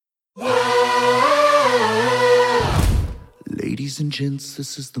Ladies and gents,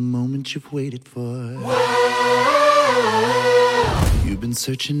 this is the moment you've waited for. You've been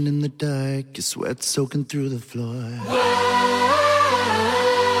searching in the dark, your sweat soaking through the floor.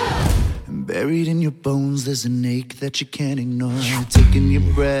 And buried in your bones, there's an ache that you can't ignore. Taking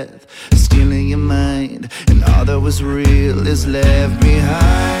your breath, stealing your mind, and all that was real is left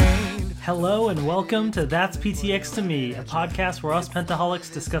behind. Hello and welcome to That's PTX to Me, a podcast where us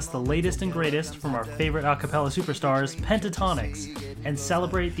Pentaholics discuss the latest and greatest from our favorite a cappella superstars, Pentatonix, and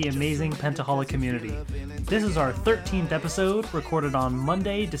celebrate the amazing Pentaholic community. This is our 13th episode, recorded on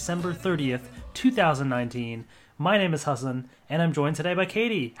Monday, December 30th, 2019. My name is Hassan, and I'm joined today by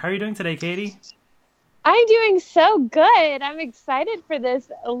Katie. How are you doing today, Katie? I'm doing so good. I'm excited for this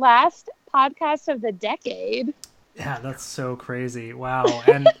last podcast of the decade. Yeah, that's so crazy. Wow.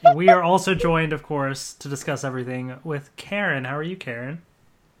 And we are also joined, of course, to discuss everything with Karen. How are you, Karen?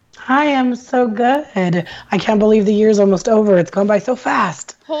 Hi, I'm so good. I can't believe the year's almost over. It's gone by so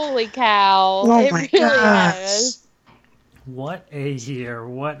fast. Holy cow. Oh it my really gosh. has. What a year.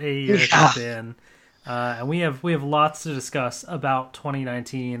 What a year it's been. And we have lots to discuss about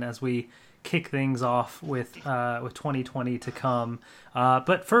 2019 as we kick things off with 2020 to come.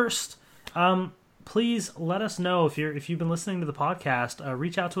 But first, please let us know if you've been listening to the podcast.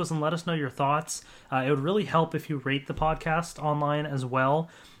 Reach out to us and let us know your thoughts. It would really help if you rate the podcast online as well,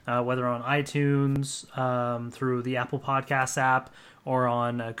 whether on iTunes, through the Apple Podcasts app, or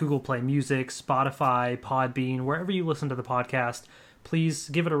on Google Play Music, Spotify, Podbean, wherever you listen to the podcast. Please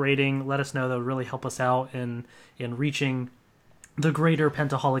give it a rating. Let us know. That would really help us out in reaching the greater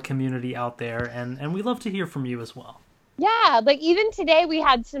Pentaholic community out there, and we love to hear from you as well. Yeah, like even today we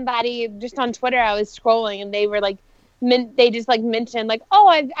had somebody just on Twitter. I was scrolling and they were like, they just like mentioned like, oh,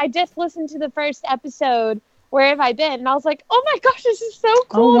 I just listened to the first episode. Where have I been? And I was like, oh my gosh, this is so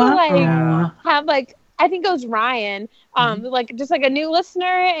cool. Oh, wow. To like have like, I think it was Ryan, like just like a new listener,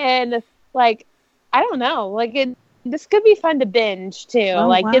 and like I don't know, like this could be fun to binge too.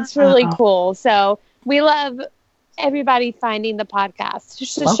 Wow. It's really cool. So we love everybody finding the podcast.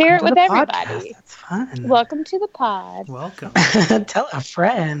 Just to share it with everybody. That's fun. Welcome to the pod. Welcome. Tell a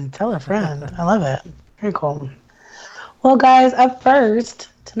friend. I love it. Very cool. Well, guys, up first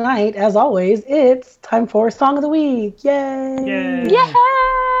tonight, as always, it's time for Song of the Week. Yay! Yeah!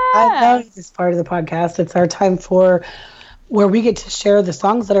 I love this part of the podcast. It's our time for where we get to share the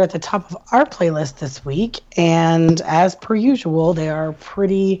songs that are at the top of our playlist this week. And as per usual, they are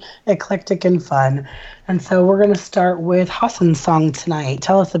pretty eclectic and fun. And so we're going to start with Hassan's song tonight.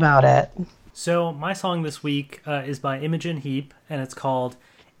 Tell us about it. So my song this week is by Imogen Heap, and it's called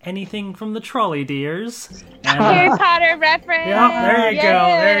Anything from the Trolley Dears. And, Harry Potter reference. Yeah, there you go.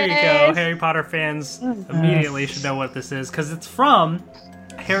 There you go. Yes. Harry Potter fans immediately should know what this is, because it's from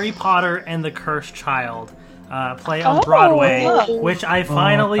Harry Potter and the Cursed Child. Play on Broadway, which I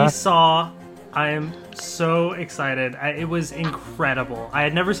finally saw. I am so excited. It was incredible. I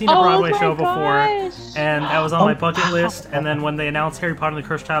had never seen a Broadway show before, and that was on my bucket list. And then when they announced Harry Potter and the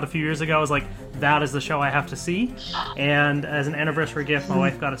Cursed Child a few years ago, I was like, that is the show I have to see. And as an anniversary gift, my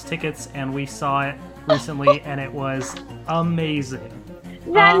wife got us tickets, and we saw it recently, and it was amazing.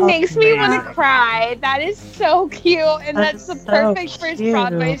 That makes me want to cry. That is so cute, and that's the perfect first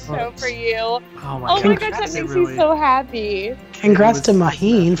Broadway show for you. Oh my gosh, that makes me so happy. Congrats to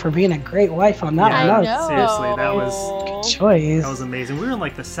Maheen for being a great wife on that one. I know. Seriously, that was good choice. That was amazing. We were in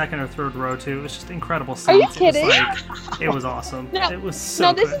like the second or third row too. It was just incredible seats. Are you kidding? It was awesome. It was so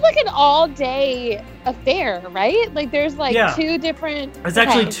No, this good. is like an all-day affair, right? Like there's like two different... It's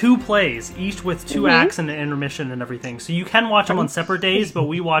actually two plays, each with two acts and an intermission and everything. So you can watch them on separate days, but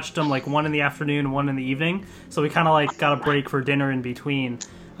we watched them like one in the afternoon and one in the evening. So we kind of like got a break for dinner in between.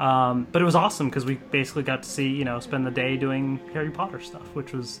 But it was awesome because we basically got to see, spend the day doing Harry Potter stuff,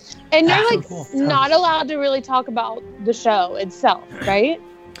 which was And you're like cool. not allowed to really talk about the show itself, right?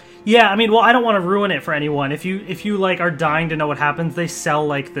 Yeah, I mean, well, I don't want to ruin it for anyone. If you like are dying to know what happens, they sell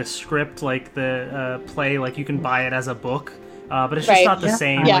like the script, like the play, like you can buy it as a book. But it's just not the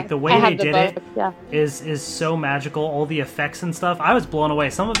same. Yeah. Like the way they did it Yeah. is so magical. All the effects and stuff. I was blown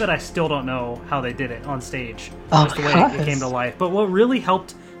away. Some of it I still don't know how they did it on stage. Just the way it came to life. But what really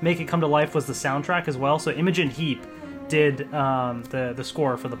helped make it come to life was the soundtrack as well. So Imogen Heap did the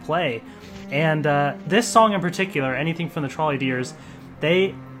score for the play, and this song in particular, Anything from the Trolley Dears,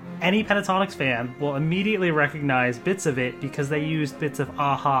 any Pentatonix fan will immediately recognize bits of it because they used bits of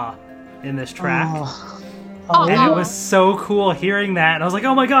Aha in this track. And it was so cool hearing that, and I was like,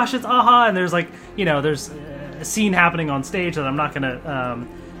 oh my gosh, it's Aha. And there's like, there's a scene happening on stage that I'm not gonna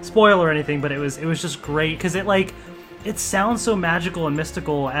spoil or anything, but it was just great because it like it sounds so magical and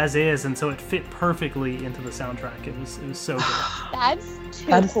mystical as is, and so it fit perfectly into the soundtrack. It was so good. That's too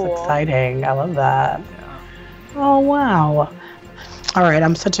That's cool. exciting. I love that. Yeah. Oh wow! All right,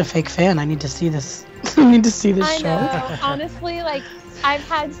 I'm such a fake fan. I need to see this. I need to see this I show. know. Honestly, like I've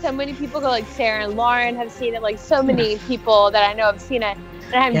had so many people go. Like Sarah and Lauren have seen it. Like so many people that I know have seen it,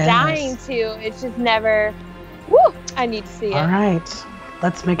 and I'm dying to. It's just never. Woo! I need to see it. All right,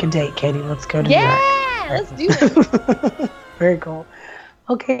 let's make a date, Katie. Let's go to New Yeah, let's do it. York. Very cool.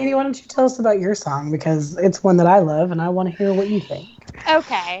 Well, Katie, why don't you tell us about your song, because it's one that I love, and I want to hear what you think.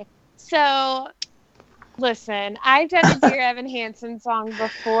 Okay, so listen, I've done a Dear Evan Hansen song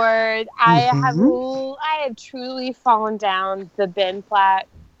before. I have truly fallen down the Ben Platt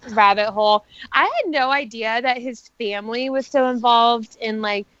rabbit hole. I had no idea that his family was so involved in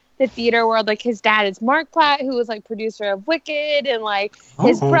like the theater world. Like his dad is Mark Platt, who was like producer of Wicked, and like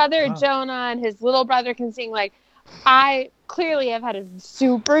his brother Jonah and his little brother can sing. Like I clearly have had a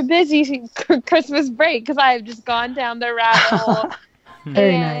super busy Christmas break because I have just gone down the rabbit hole.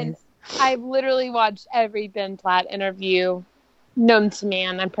 Very And nice. I've literally watched every Ben Platt interview known to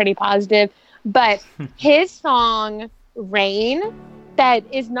man, I'm pretty positive. But his song, Rain, that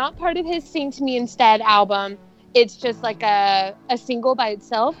is not part of his Sing to Me Instead album, it's just like a single by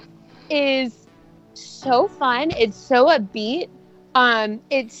itself, is so fun. It's so upbeat.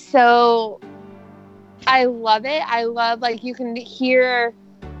 It's so... I love it. I love, like, you can hear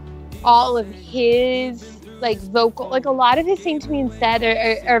all of his like vocal, like a lot of his Sing to Me Instead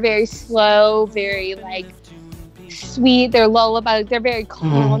are very slow, very like sweet. They're lullaby, they're very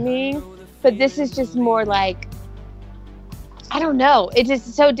calming. But this is just more like, I don't know. It's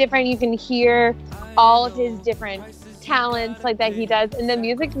just so different. You can hear all of his different talents like that he does. And the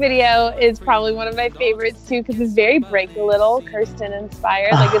music video is probably one of my favorites too, because it's very Break a Little Kirsten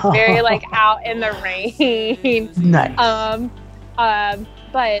inspired. Like it's very like out in the rain. Nice.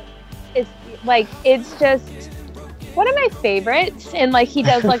 But it's like, it's just one of my favorites. And like he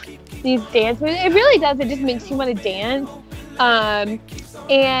does like these dance moves. It really does. It just makes you want to dance.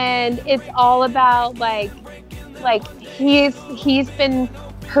 And it's all about like he's been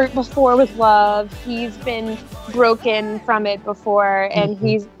hurt before with love. He's been broken from it before, and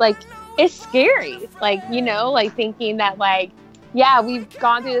he's like, it's scary. Like, you know, like thinking that like, yeah, we've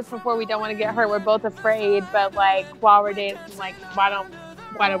gone through this before. We don't want to get hurt. We're both afraid, but like while we're dancing, like why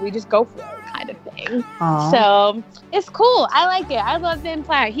don't we just go for it, kind of thing. Aww. So it's cool. I like it. I love Ben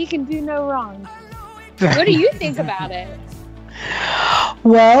Platt. He can do no wrong. What do you think about it?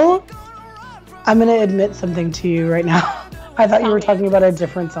 Well, I'm going to admit something to you right now. I thought you were talking about a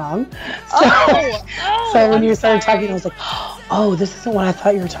different song. So when you started talking, I was like, oh, this isn't what I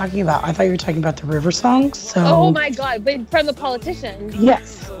thought you were talking about. I thought you were talking about the River song. So. Oh my God, but from The Politician.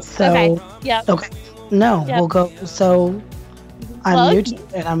 Yes. So. Okay. Yep. Okay. No, Yep. we'll go. So I'm new to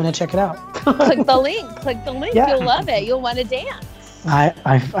it, and I'm going to check it out. Click the link. Yeah. You'll love it. You'll want to dance.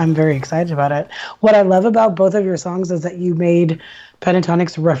 I'm very excited about it. What I love about both of your songs is that you made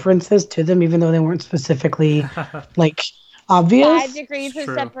Pentatonix references to them, even though they weren't specifically like obvious. 5 degrees of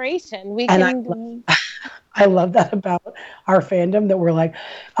True. separation. We And can. I love that about our fandom, that we're like,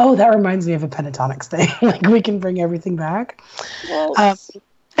 oh, that reminds me of a Pentatonix thing. Like we can bring everything back. Well,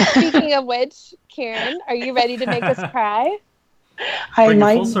 speaking of which, Karen, are you ready to make us cry? I Bring it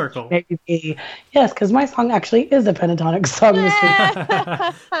might full circle. maybe be, yes, because my song actually is a Pentatonix song this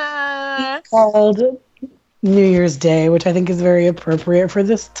week, called New Year's Day, which I think is very appropriate for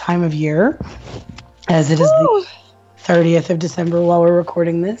this time of year, as it is the 30th of December while we're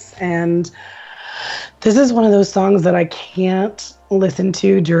recording this. And this is one of those songs that I can't listen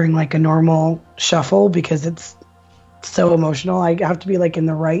to during like a normal shuffle because it's so emotional. I have to be like in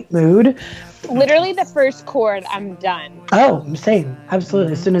the right mood. Literally the first chord, I'm done. Oh, same.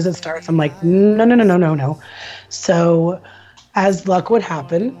 Absolutely. As soon as it starts, I'm like, no. So, as luck would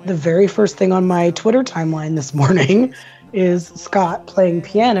happen, the very first thing on my Twitter timeline this morning is Scott playing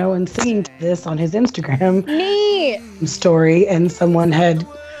piano and singing to this on his Instagram Me. story. And someone had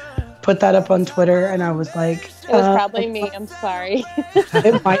put that up on Twitter, and I was like, It was probably me. I'm sorry.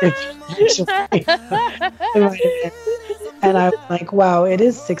 it might have been, actually. It might have been. And I was like, wow, it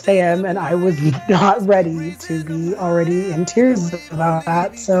is 6 a.m. and I was not ready to be already in tears about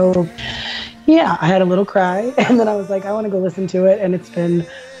that. So, yeah, I had a little cry. And then I was like, I want to go listen to it. And it's been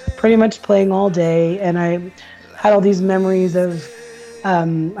pretty much playing all day. And I had all these memories of, I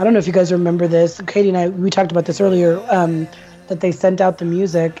don't know if you guys remember this. Katie and I, we talked about this earlier, that they sent out the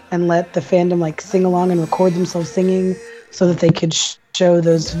music and let the fandom like sing along and record themselves singing so that they could show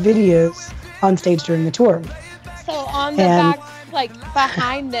those videos on stage during the tour. So on the back, like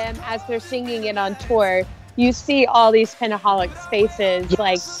behind them as they're singing it on tour, you see all these Penaholics faces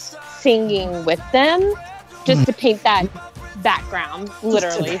like singing with them just to paint that background,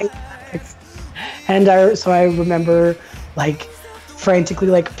 literally. And so I remember like frantically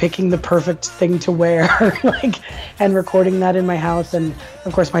like picking the perfect thing to wear like and recording that in my house. And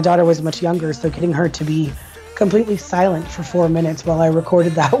of course my daughter was much younger, so getting her to be completely silent for 4 minutes while I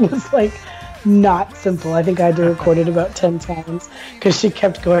recorded that was like not simple. I think I had to record it about 10 times because she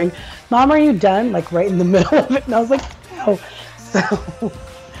kept going, "Mom, are you done?" Like right in the middle of it. And I was like, no.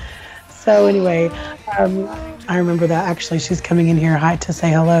 So anyway, I remember that. Actually, she's coming in here to say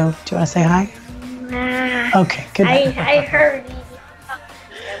hello. Do you want to say hi? Nah. Okay, good. I heard.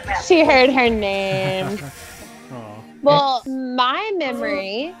 She heard her name. Well, my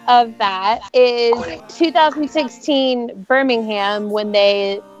memory of that is 2016 Birmingham when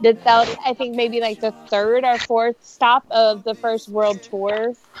they did that. I think maybe like the third or fourth stop of the first world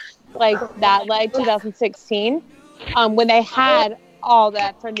tour, like that, like 2016, when they had all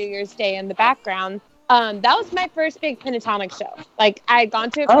that for New Year's Day in the background. That was my first big Pentatonic show. Like I had gone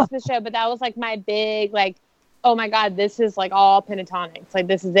to a Christmas show, but that was like my big like, oh my God, this is like all Pentatonics. Like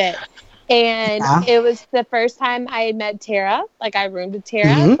this is it. And it was the first time I had met Tara. Like I roomed with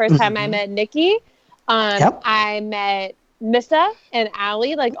Tara. First time I met Nikki. I met Missa and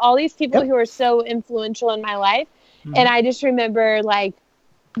Allie. Like all these people who were so influential in my life. And I just remember like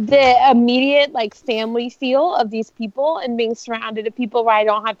the immediate like family feel of these people and being surrounded of people where I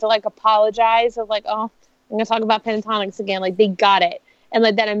don't have to like apologize of like, oh, I'm gonna talk about Pentatonics again. Like they got it. And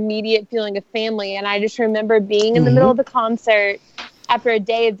like that immediate feeling of family. And I just remember being in the middle of the concert after a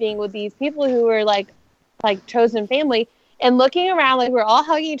day of being with these people who were like chosen family and looking around, like we're all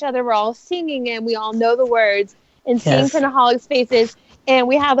hugging each other, we're all singing and we all know the words and seeing Penaholics faces. And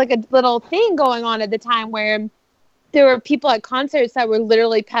we had like a little thing going on at the time where there were people at concerts that were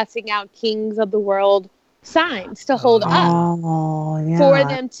literally passing out Kings of the World signs to hold up for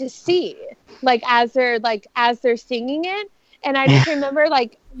them to see, like as they're singing it. And I just remember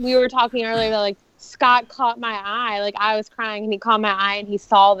like we were talking earlier about like Scott caught my eye, like I was crying and he caught my eye and he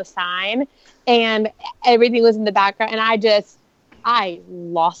saw the sign and everything was in the background and I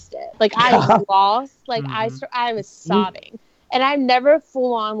lost it. Like I lost, like I was sobbing and I never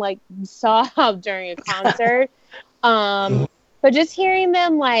full on like sobbed during a concert. But just hearing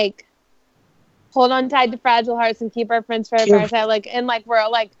them like hold on tight to fragile hearts and keep our friends forever, like, and like we're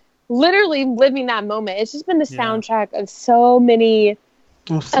like literally living that moment. It's just been the soundtrack of so many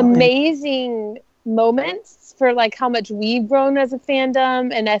amazing moments for like how much we've grown as a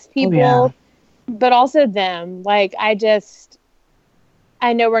fandom and as people, but also them. Like I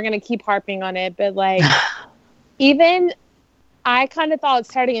know we're gonna keep harping on it, but like even I kind of thought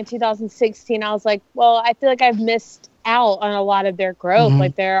starting in 2016, I was like, well, I feel like I've missed out on a lot of their growth.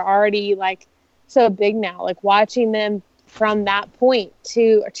 Like they're already like so big now. Like watching them from that point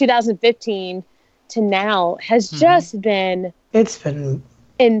to 2015 to now has just been. It's been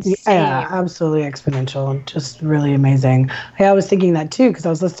insane. Yeah, absolutely exponential. Just really amazing. I was thinking that too because I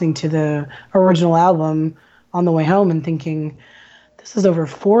was listening to the original album on the way home and thinking, this is over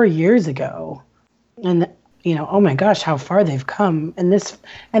 4 years ago, and you know, oh my gosh, how far they've come. And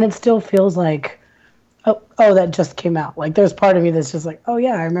it still feels like, oh, that just came out. Like there's part of me that's just like, oh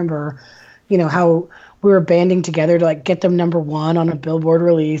yeah, I remember, you know, how we were banding together to like get them #1 on a Billboard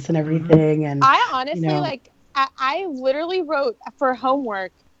release and everything. And I honestly like, I literally wrote for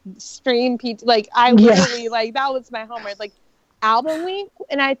homework, stream pizza. Like I literally like, that was my homework. Like album week.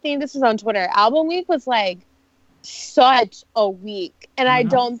 And I think this was on Twitter. Album week was like such a week. And I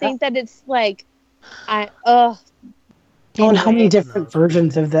don't think that it's like, and how many different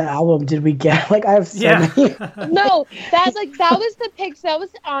versions of the album did we get? Like I have so many. No, that was the picks. That was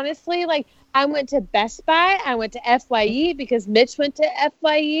honestly like I went to Best Buy, I went to FYE because Mitch went to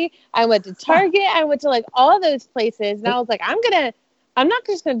FYE, I went to Target, I went to like all those places, and I was like, I'm not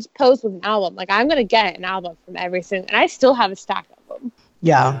just gonna pose with an album. Like I'm gonna get an album from every single, and I still have a stack of them.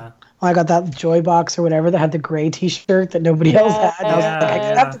 Yeah. Well, I got that Joy Box or whatever that had the gray T-shirt that nobody else had. And I was like, I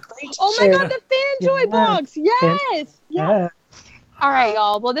can have the gray T-shirt. Oh my God, the Fan Joy Box! Yes, yeah. All right,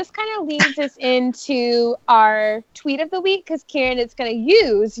 y'all. Well, this kind of leads us into our tweet of the week because Karen is going to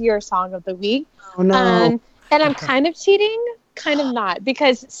use your song of the week. Oh no! And I'm kind of cheating, kind of not,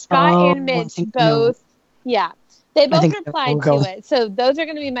 because Scott and Mitch both, they both replied to it. So those are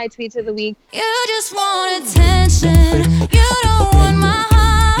going to be my tweets of the week. You just want attention. You don't want my heart.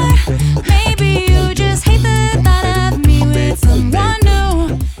 Maybe you just hate the thought of me with someone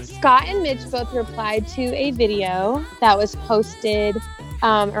new. Scott and Mitch both replied to a video that was posted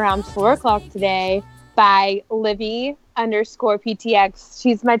around 4 o'clock today by Livy _PTX.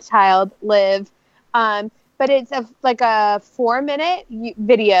 She's my child, Liv. But but it's like a 4-minute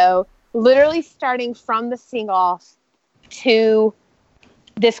video, literally starting from the sing-off to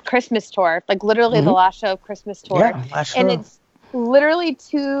this Christmas tour, like literally the last show of Christmas tour. Yeah, last show. And it's literally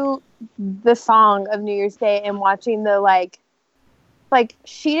to the song of New Year's Day, and watching the like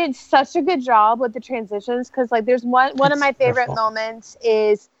she did such a good job with the transitions, because like there's one of my favorite moments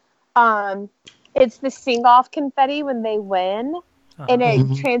is it's the sing-off confetti when they win, and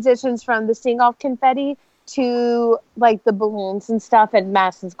it transitions from the sing-off confetti to like the balloons and stuff at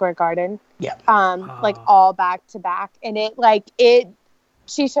Madison Square Garden. Yeah. Like all back to back, and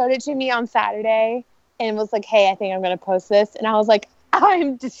she showed it to me on Saturday and was like, "Hey, I think I'm gonna post this," and I was like,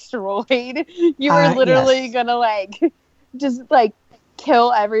 "I'm destroyed. You were literally gonna like just like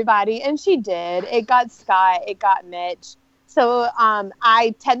kill everybody," and she did. It got Scott, it got Mitch. So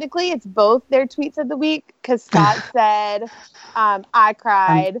I technically it's both their tweets of the week, because Scott said I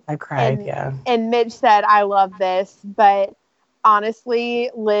cried. I cried, yeah. And Mitch said I love this. But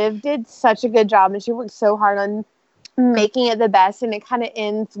honestly, Liv did such a good job, and she worked so hard on making it the best. And it kind of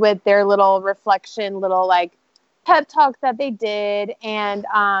ends with their little reflection, little like pep talk that they did. And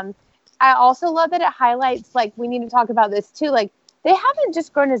I also love that it highlights, like, we need to talk about this too, like they haven't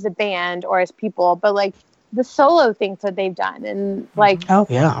just grown as a band or as people, but like the solo things that they've done, and like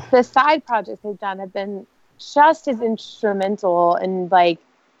the side projects they've done have been just as instrumental in like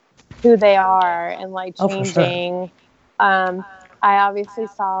who they are and like changing. I obviously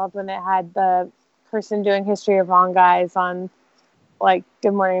saw when it had the person doing History of Wrong Guys on like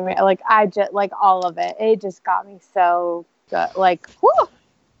Good Morning, like I just like all of it. It just got me so good. Like, whoo!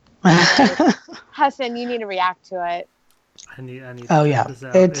 Hassan, you need to react to it. I need. Oh yeah,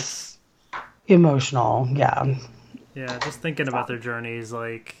 it's emotional. Yeah, just thinking about their journeys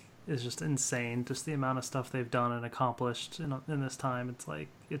like is just insane. Just the amount of stuff they've done and accomplished in this time. It's like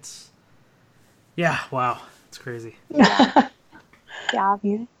wow, it's crazy. Yeah. Wow.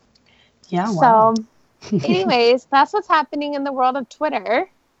 So anyways, that's what's happening in the world of Twitter.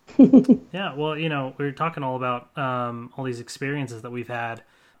 Yeah, well, we were talking all about all these experiences that we've had,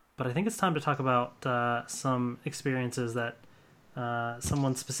 but I think it's time to talk about some experiences that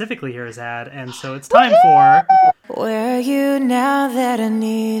someone specifically here has had, and so it's time for Where Are You Now That I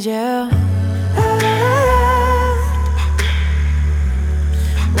Need You?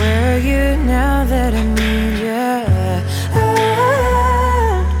 Where are you now that I need you?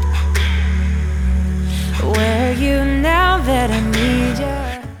 Where are you now that I need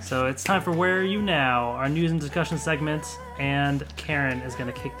you? So it's time for Where Are You Now, our news and discussion segment, and Karen is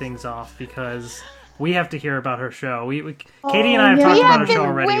going to kick things off because we have to hear about her show. Katie and I have talked about her show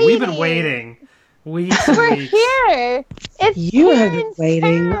already. Waiting. We've been waiting. We're here. It's you have been Karen's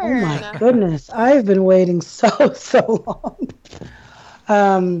waiting. turn. Oh my goodness, I've been waiting so long.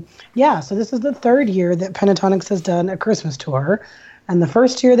 So this is the third year that Pentatonix has done a Christmas tour, and the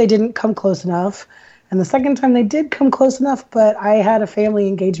first year they didn't come close enough, and the second time they did come close enough, but I had a family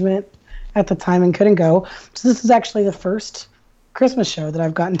engagement at the time and couldn't go. So this is actually the first Christmas show that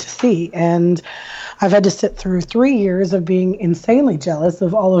I've gotten to see, and I've had to sit through 3 years of being insanely jealous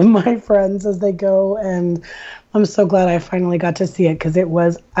of all of my friends as they go, and I'm so glad I finally got to see it because it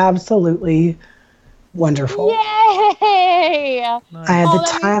was absolutely wonderful. Yay! I had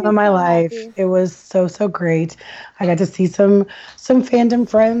the time of my life. It was so great. I got to see some fandom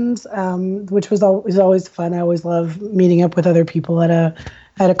friends, which was always fun. I always love meeting up with other people at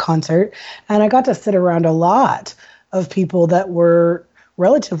a concert, and I got to sit around a lot of people that were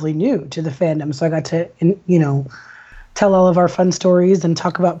relatively new to the fandom. So I got to, tell all of our fun stories and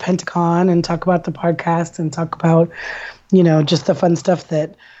talk about Pentacon and talk about the podcast and talk about, just the fun stuff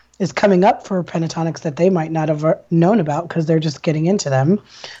that is coming up for Pentatonix that they might not have known about because they're just getting into them.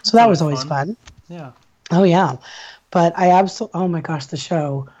 So that was always fun. Yeah. Oh, yeah. But oh my gosh, the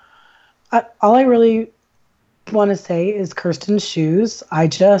show. All I really want to say is Kirsten's shoes.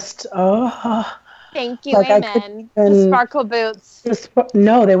 Thank you, amen. The sparkle boots.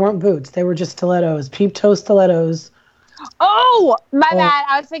 No, they weren't boots. They were just stilettos, peep toe stilettos. Oh, my bad.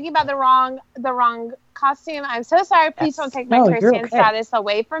 I was thinking about the wrong costume. I'm so sorry. Please don't take my Kirsten status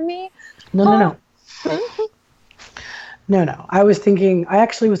away from me. No. No. I was thinking, I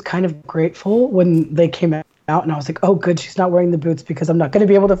actually was kind of grateful when they came out, and I was like, oh, good, she's not wearing the boots because I'm not going to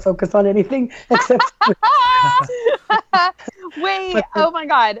be able to focus on anything except. Wait, oh my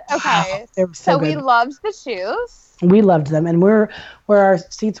God. Okay. Wow, so we loved the shoes. We loved them, and where our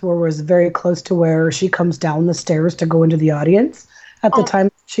seats were was very close to where she comes down the stairs to go into the audience, at the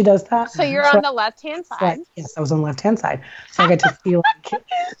time she does that. So you're on the left-hand side. Right. Yes, I was on the left-hand side. So I got to see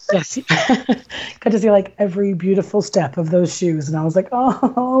yes, got to see every beautiful step of those shoes, and I was like,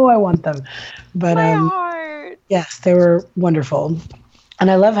 oh, I want them. But My heart. yes, they were wonderful,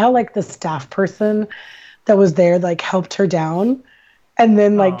 and I love how the staff person that was there helped her down, and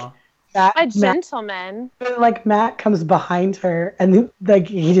then a gentleman. Matt comes behind her, and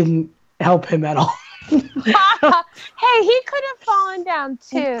he didn't help him at all. Hey, he could have fallen down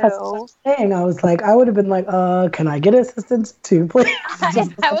too. That's what I'm saying. I was I would have been can I get assistance too, please?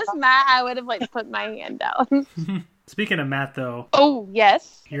 If that was Matt, I would have put my hand down. Speaking of Matt, though. Oh,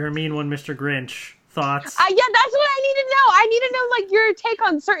 yes. You're a mean one, Mr. Grinch. Thoughts? Yeah, that's what I need to know. I need to know your take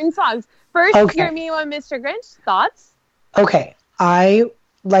on certain songs. First, Okay. You're a mean one, Mr. Grinch. Thoughts? Okay. I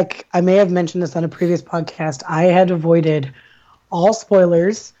may have mentioned this on a previous podcast. I had avoided all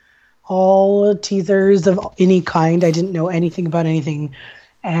spoilers, all teasers of any kind. I didn't know anything about anything.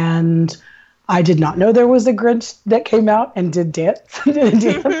 And I did not know there was a Grinch that came out and did dance.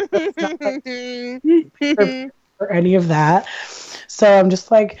 or any of that. So I'm just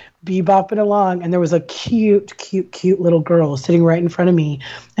bebopping along. And there was a cute little girl sitting right in front of me.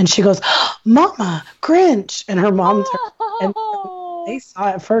 And she goes, Mama, Grinch. And her mom turned. And they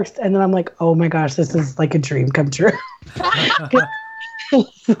saw it first. And then I'm like, oh my gosh, this is a dream come true.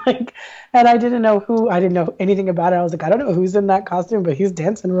 And I didn't know anything about it. I was I don't know who's in that costume, but he's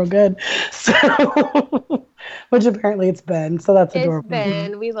dancing real good. So, which apparently it's Ben. So that's adorable. It's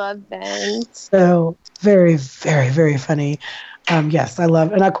Ben. We love Ben. So very, very, very funny. Yes, I love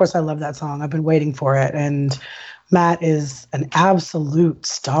that song. I've been waiting for it. And Matt is an absolute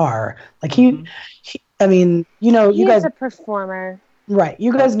star. He I mean, you guys a performer. Right.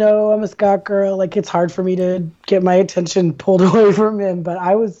 You guys know I'm a ska girl. It's hard for me to get my attention pulled away from him. But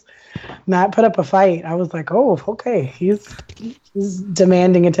Matt put up a fight. I was oh, okay. He's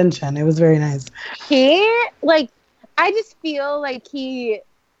demanding attention. It was very nice. I just feel he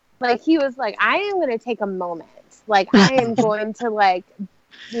was I am going to take a moment. I am going to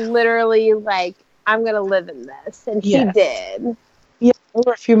literally I'm going to live in this. And he did. Yeah. There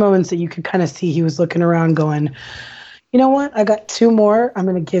were a few moments that you could kind of see he was looking around going, you know what? I got 2 more. I'm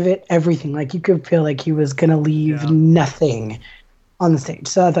going to give it everything. You could feel he was going to leave nothing on the stage.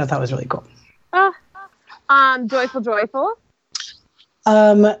 So I thought that was really cool. Joyful.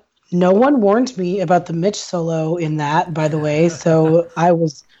 No one warned me about the Mitch solo in that, by the way. So I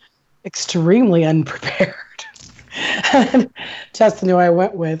was extremely unprepared. Justin, who I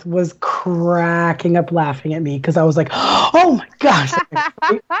went with, was cracking up laughing at me because I was oh my gosh.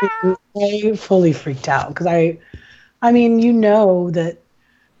 I fully freaked out because I mean, that,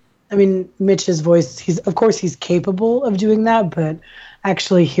 Mitch's voice, he's capable of doing that, but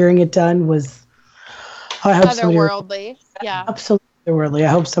actually hearing it done was, I hope otherworldly. Yeah. Absolutely otherworldly. I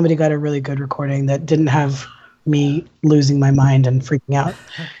hope somebody got a really good recording that didn't have me losing my mind and freaking out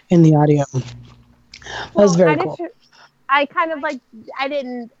in the audio. That was very cool. I kind of I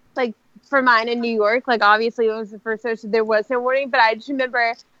didn't, for mine in New York, obviously it was the first show, so there was no warning, but I just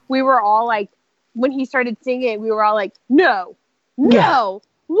remember we were all when he started singing, we were all no,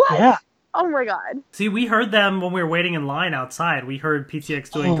 what? Yeah. Oh my God. See, we heard them when we were waiting in line outside. We heard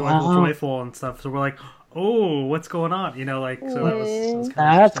PTX doing Joyful and stuff, so we're oh, what's going on? So that was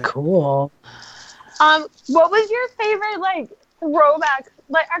that's cool. What was your favorite, throwback,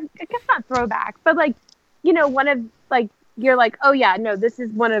 I guess not throwback, but one of, you're oh yeah, no, this is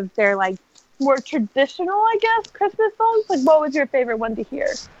one of their, more traditional, I guess, Christmas songs? What was your favorite one to hear?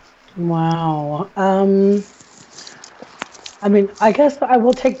 Wow. I guess I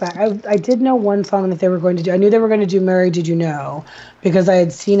will take back. I did know one song that they were going to do. I knew they were going to do Mary Did You Know because I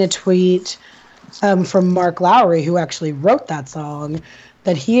had seen a tweet from Mark Lowry, who actually wrote that song,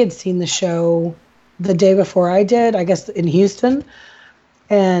 that he had seen the show the day before I did, I guess in Houston,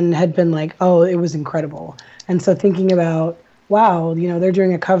 and had been oh, it was incredible. And so thinking about, wow, they're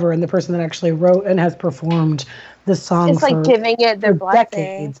doing a cover and the person that actually wrote and has performed this song it's for giving it their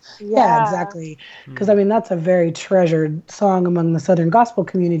decades. Yeah, exactly. Because that's a very treasured song among the Southern gospel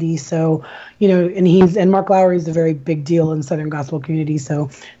community. So, and Mark Lowry is a very big deal in the Southern gospel community. So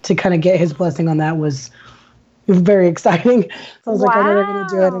to kind of get his blessing on that was very exciting. So I was I know they're going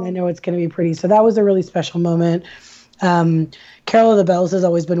to do it, and I know it's going to be pretty. So that was a really special moment. Carol of the Bells has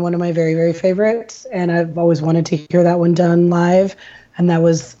always been one of my very, very favorites, and I've always wanted to hear that one done live, and that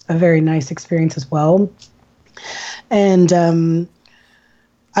was a very nice experience as well. And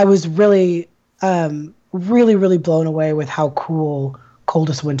I was really, really, really blown away with how cool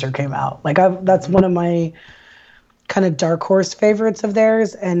Coldest Winter came out. That's one of my kind of dark horse favorites of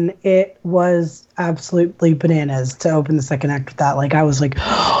theirs, and it was absolutely bananas to open the second act with that. Like I was like,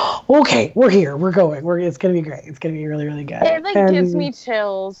 okay, we're here, we're going, it's gonna be great, it's gonna be really, really good. It gives me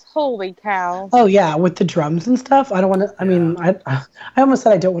chills. Holy cow! Oh yeah, with the drums and stuff. I don't want to. I mean, I almost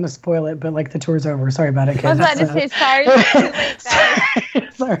said I don't want to spoil it, but like the tour's over. Sorry about it, kids. I was about to say sorry. It's too late,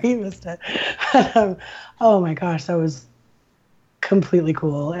 guys. Sorry, you missed it. Oh my gosh, that was completely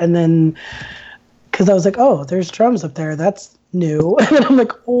cool. And then, because I was like, oh, there's drums up there. That's new. And then I'm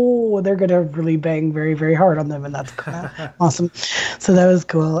like, oh, they're gonna really bang very, very hard on them, and that's kind of awesome. So that was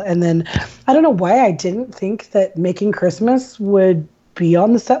cool. And then I don't know why I didn't think that Making Christmas would be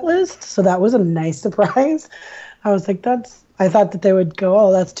on the set list. So that was a nice surprise. I was like, I thought that they would go,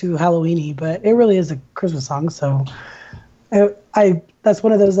 oh, that's too Halloweeny, but it really is a Christmas song. So that's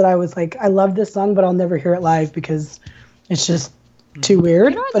one of those that I was like, I love this song, but I'll never hear it live because it's just too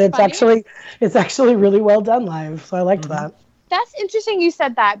weird. But it's actually really well done live. So I liked that. That's interesting you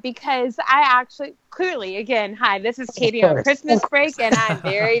said that, because I actually, clearly, again, hi, this is Katie on Christmas break, and I'm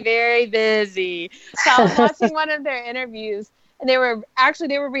very, very busy. So I was watching one of their interviews, and they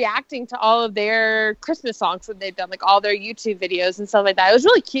were reacting to all of their Christmas songs that they've done, like all their YouTube videos and stuff like that. It was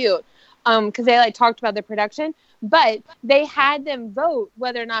really cute, because they like talked about the production. But they had them vote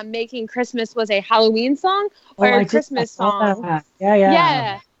whether or not Making Christmas was a Halloween song or a Christmas song.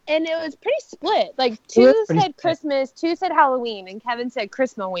 Yeah. And it was pretty split. Like, two said Christmas, two said Halloween, and Kevin said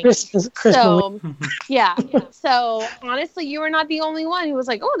Christmas. So, yeah. So, honestly, you were not the only one who was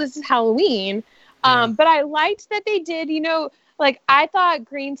like, oh, this is Halloween. But I liked that they did, like, I thought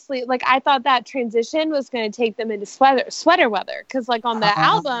Green Sleeve, like, I thought that transition was going to take them into sweater weather. Because, like, on the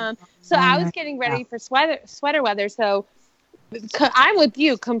album, so I was getting ready for sweater weather. So I'm with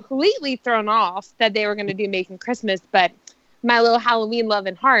you, completely thrown off that they were going to do Making Christmas. But my little Halloween love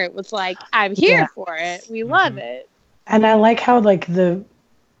and heart was like, I'm here for it. We love it. And I like how, like, the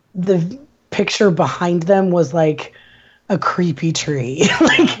picture behind them was, like, a creepy tree.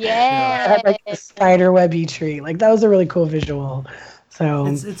 Like, like a spider webby tree. Like, that was a really cool visual. So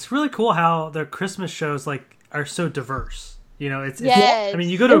it's really cool how their Christmas shows like are so diverse. It's yes. I mean,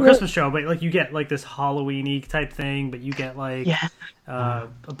 you go to a Christmas show, but like you get like this Halloween-y type thing, but you get like a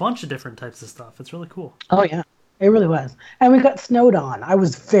bunch of different types of stuff. It's really cool. Oh yeah, it really was. And we got snowed on. I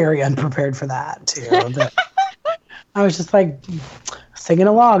was very unprepared for that too. I was just like singing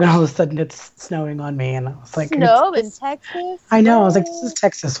along, and all of a sudden it's snowing on me, and I was like, "Snow in Texas." I know. I was like, "This is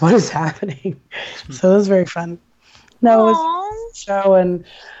Texas. What is happening?" So it was very fun. No, it was a show, and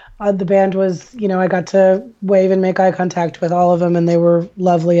the band was, I got to wave and make eye contact with all of them, and they were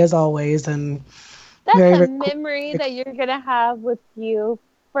lovely as always. And that's very, a very memory that you're gonna have with you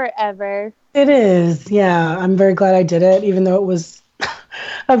forever. It is, yeah. I'm very glad I did it, even though it was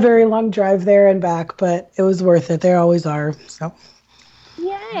a very long drive there and back, but it was worth it. They always are. So,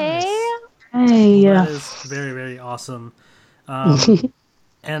 yay! Hey, that is very, very awesome.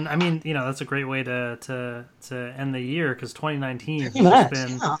 And I mean, that's a great way to end the year, because 2019 has just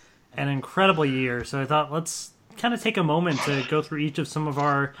been an incredible year. So I thought let's kind of take a moment to go through each of some of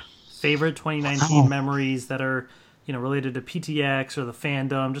our favorite 2019 memories that are, related to PTX or the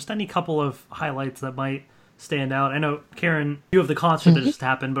fandom, just any couple of highlights that might stand out. I know, Karen, you have the concert that just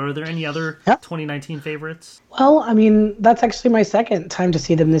happened, but are there any other 2019 favorites? Well, I mean, that's actually my second time to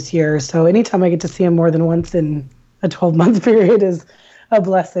see them this year. So anytime I get to see them more than once in a 12-month period is a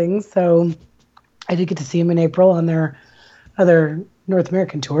blessing. So I did get to see them in April on their other North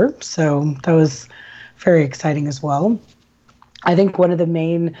American tour. So that was very exciting as well. I think one of the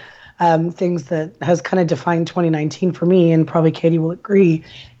main things that has kind of defined 2019 for me, and probably Katie will agree,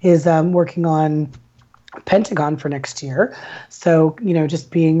 is working on Pentagon for next year. So, just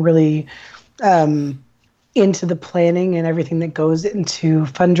being really into the planning and everything that goes into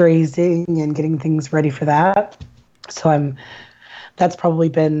fundraising and getting things ready for that. So that's probably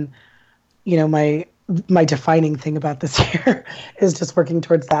been, my defining thing about this year is just working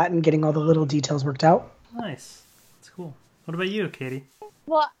towards that and getting all the little details worked out. Nice. That's cool. What about you, Katie?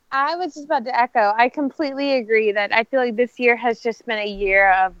 Well, I was just about to echo. I completely agree that I feel like this year has just been a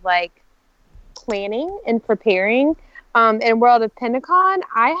year of like planning and preparing. In World of Pentagon,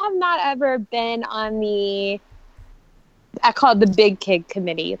 I have not ever been on I call it the big kid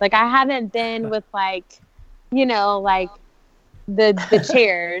committee. Like, I haven't been with like the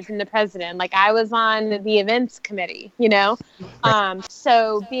chairs and the president. Like, I was on the events committee,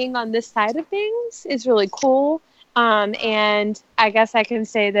 so being on this side of things is really cool. And I guess I can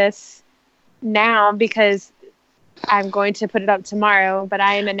say this now because I'm going to put it up tomorrow, but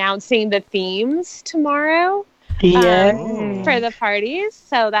I am announcing the themes tomorrow for the parties.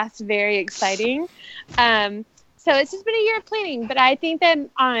 So that's very exciting. So it's just been a year of planning, but I think that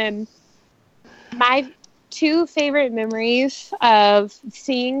my 2 favorite memories of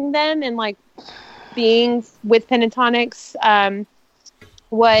seeing them and like being with Pentatonics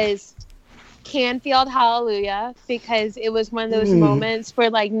was Canfield Hallelujah, because it was one of those moments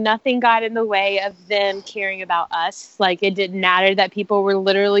where like nothing got in the way of them caring about us. Like it didn't matter that people were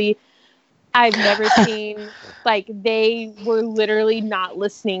literally, I've never seen, like they were literally not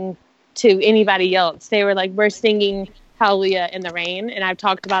listening to anybody else. They were like, we're singing Hallelujah in the rain. And I've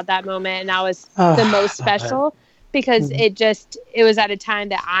talked about that moment, and that was the most special because it was at a time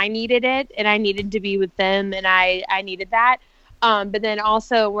that I needed it, and I needed to be with them, and I needed that. But then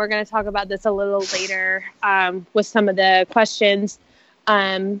also we're going to talk about this a little later with some of the questions.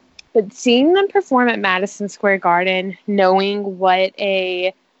 But seeing them perform at Madison Square Garden, knowing what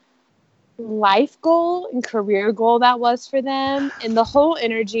a life goal and career goal that was for them, and the whole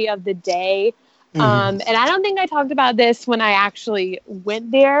energy of the day. And I don't think I talked about this when I actually went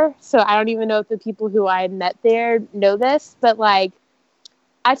there, so I don't even know if the people who I had met there know this, but like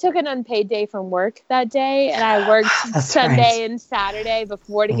I took an unpaid day from work that day, and I worked Sunday and Saturday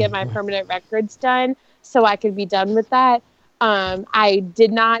before to get my permanent records done so I could be done with that. I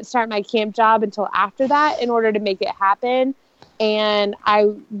did not start my camp job until after that in order to make it happen. And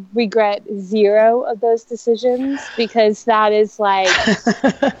I regret 0 of those decisions, because that is like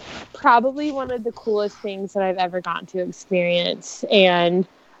probably one of the coolest things that I've ever gotten to experience. And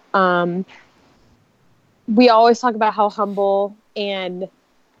we always talk about how humble and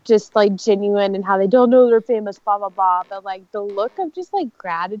just like genuine and how they don't know they're famous, blah, blah, blah. But like the look of just like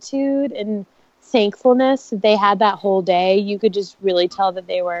gratitude and thankfulness that they had that whole day, you could just really tell that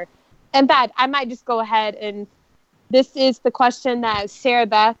they were. In fact, I might just go ahead and this is the question that Sarah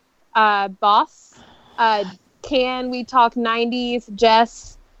Beth Boss, can we talk 90s,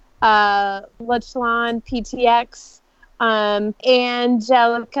 Jess, Lachlon, PTX,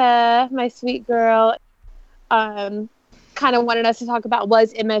 Angelica, my sweet girl, kind of wanted us to talk about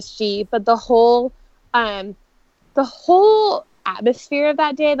was MSG, but the whole atmosphere of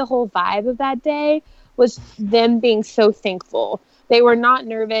that day, the whole vibe of that day was them being so thankful. They were not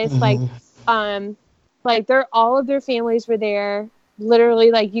nervous. Like all of their families were there. Literally,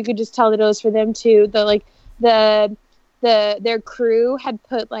 like you could just tell that it was for them too. Their crew had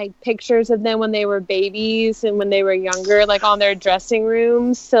put like pictures of them when they were babies and when they were younger, like on their dressing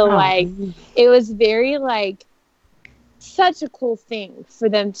rooms. So like it was very like such a cool thing for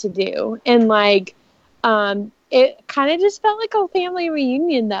them to do. And like it kind of just felt like a family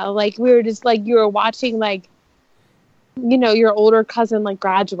reunion though. Like we were just like you were watching like, you know, your older cousin like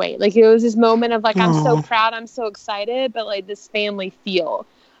graduate. Like it was this moment of like I'm so proud, I'm so excited, but like this family feel.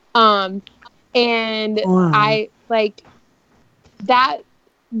 And I like that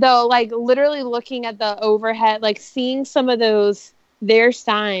though, like literally looking at the overhead, like seeing some of those their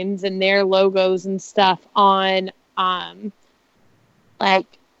signs and their logos and stuff on like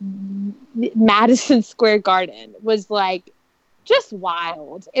Madison Square Garden was like just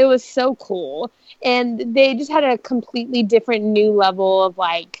wild. It was so cool. And they just had a completely different new level of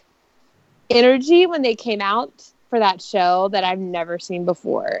like energy when they came out for that show that I've never seen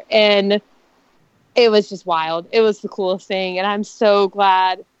before. And it was just wild. It was the coolest thing. And I'm so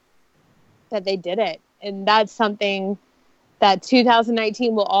glad that they did it. And that's something that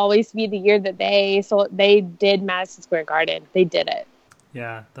 2019 will always be the year that they did Madison Square Garden. They did it.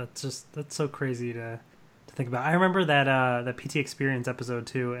 Yeah, that's so crazy to think about. I remember that PT Experience episode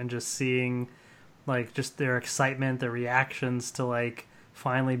too, and just seeing like just their excitement, their reactions to like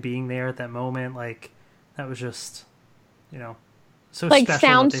finally being there at that moment. Like that was just, you know, so like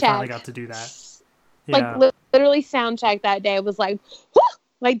special that they finally got to do that. Yeah. Like literally sound check that day was like, whoo!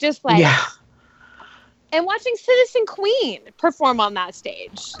 Like just like, and watching Citizen Queen perform on that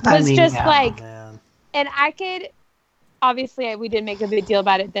stage was and I could. Obviously, we didn't make a big deal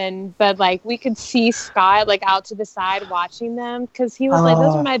about it then, but like we could see Scott like out to the side watching them because he was like,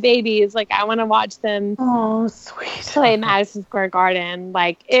 "Those are my babies. Like I want to watch them." Oh, sweet. Play Madison Square Garden,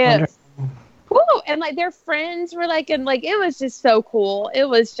 like it. Woo! And like their friends were like, and like it was just so cool. It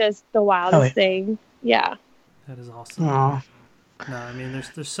was just the wildest thing. Yeah. That is awesome. Aww. No, I mean,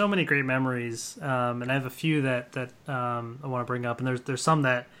 there's so many great memories, and I have a few that I want to bring up, and there's some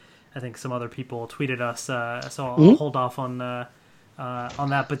that I think some other people tweeted us, so I'll hold off on that.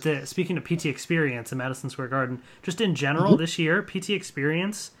 But speaking of PT Experience in Madison Square Garden, just in general this year, PT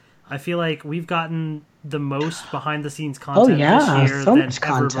Experience, I feel like we've gotten the most behind-the-scenes content this year so than much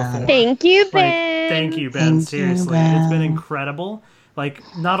ever content. before. Thank you, Ben. Thank you, Ben. Seriously, it's been incredible. like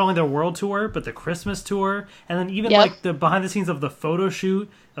not only their world tour but the Christmas tour, and then even Yep. like the behind the scenes of the photo shoot,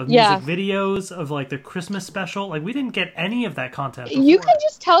 of Yeah. music videos, of like the Christmas special. Like we didn't get any of that content You before. can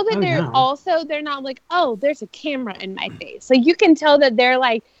just tell that no. they're not like, oh, there's a camera in my face. Like you can tell that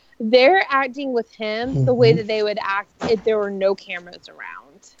they're acting with him the way that they would act if there were no cameras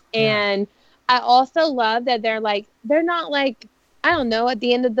around. And I also love that they're not like, I don't know, at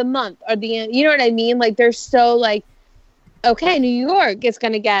the end of the month or the end, you know what I mean? Like they're so like, okay, New York is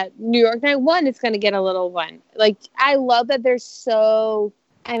going to get New York Night 1. It's going to get a little one. Like, I love that they're so,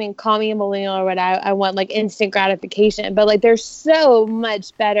 I mean, call me a millennial or what, I want like instant gratification, but like they're so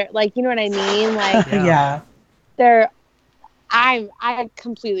much better. Like, you know what I mean? Like Yeah. they're, I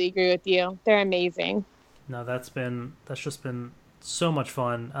completely agree with you. They're amazing. No, that's just been so much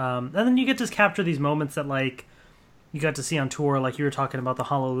fun. And then you get to capture these moments that like you got to see on tour, like you were talking about the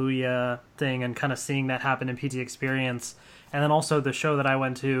Hallelujah thing and kind of seeing that happen in PT Experience. And then also the show that I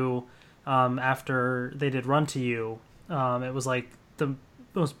went to after they did Run to You. It was like the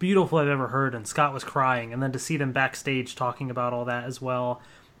most beautiful I've ever heard, and Scott was crying. And then to see them backstage talking about all that as well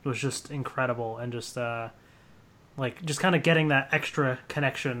was just incredible, and just like just kind of getting that extra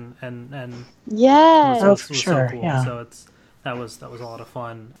connection and Yes. Oh, for sure, so cool. yeah. So that was a lot of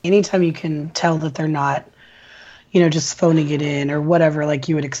fun. Anytime you can tell that they're not, just phoning it in or whatever, like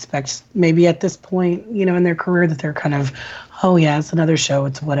you would expect maybe at this point, in their career, that they're kind of, oh yeah, it's another show,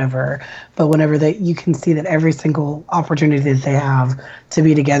 it's whatever. But whenever you can see that every single opportunity that they have to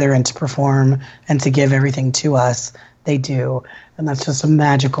be together and to perform and to give everything to us, they do. And that's just a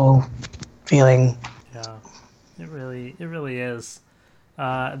magical feeling. Yeah, it really is.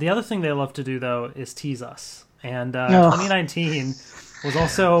 The other thing they love to do though is tease us, and 2019 was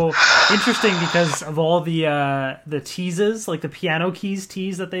also interesting because of all the teases, like the piano keys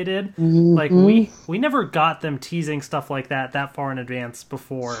tease that they did. Like we never got them teasing stuff like that far in advance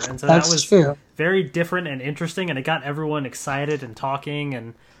before, and so That's that was true. very different and interesting, and it got everyone excited and talking,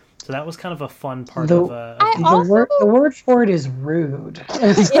 and so that was kind of a fun part The- of. The word for it is rude.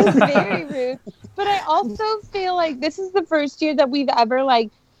 It's very rude. But I also feel like this is the first year that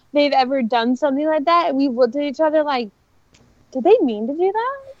they've ever done something like that, and we've looked at each other like, did they mean to do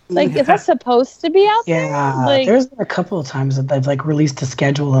that? Like, is that supposed to be out there? Yeah, Like, there's been a couple of times that they've like released a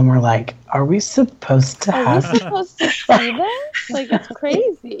schedule and we're like, are we supposed to are we have? supposed to see this? Like, it's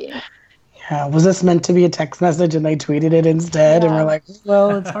crazy. Yeah, was this meant to be a text message and they tweeted it instead? And Yeah. we're like,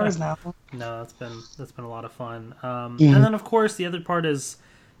 well, it's ours now. No, that's been a lot of fun. And then of course the other part is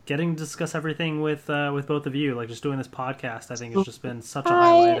getting to discuss everything with both of you. Like just doing this podcast, I think has just been such a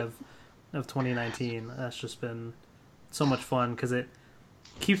highlight of 2019. That's just been so much fun because it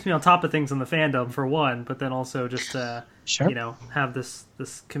keeps me on top of things in the fandom for one, but then also just to Sure. have this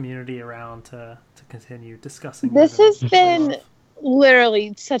community around to continue discussing. This what has we been love.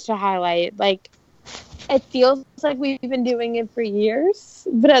 literally such a highlight. Like, it feels like we've been doing it for years,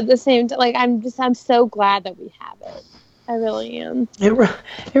 but at the same time, like, I'm so glad that we have it. I really am. It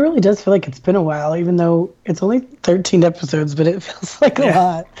really does feel like it's been a while, even though it's only 13 episodes, but it feels like a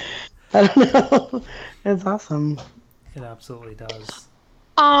lot. I don't know. It's awesome. It absolutely does.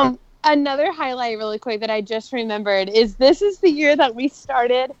 Another highlight really quick that I just remembered is this is the year that we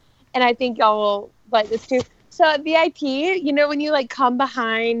started, and I think y'all will like this too. So at VIP, when you like come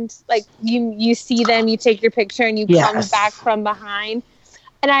behind, like you see them, you take your picture and you come back from behind.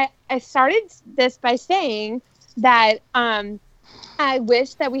 And I started this by saying that I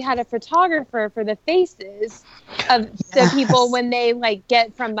wish that we had a photographer for the faces of the people when they like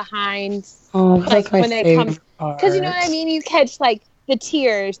get from behind. Oh, Like, that's my when they favorite come- Because you know what I mean? You catch like the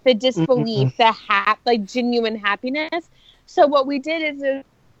tears, the disbelief, the like genuine happiness. So what we did is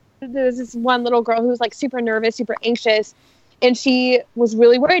there was this one little girl who was like super nervous, super anxious, and she was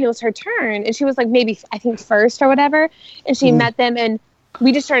really worried. It was her turn, and she was like maybe I think first or whatever, and she met them, and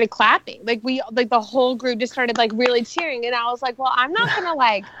we just started clapping. Like the whole group just started like really cheering, and I was like, well, I'm not gonna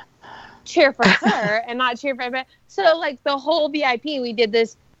like cheer for her and not cheer for everybody. So like the whole VIP, we did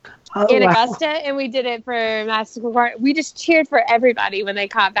this in Augusta, and we did it for Madison Square Garden. We just cheered for everybody when they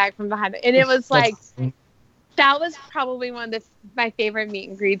caught back from behind, and it was like that was probably one of my favorite meet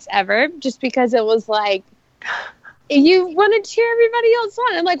and greets ever, just because it was like you want to cheer everybody else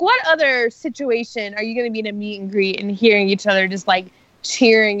on. And like, what other situation are you going to be in a meet and greet and hearing each other just like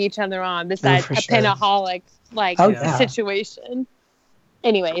cheering each other on besides a Penaholic like situation?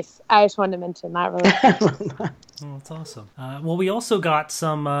 Anyways, I just wanted to mention that really quick. Oh, that's awesome. Well, we also got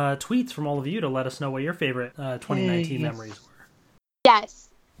some tweets from all of you to let us know what your favorite 2019 memories were. Yes.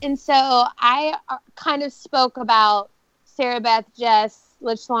 And so I kind of spoke about Sarah Beth, Jess,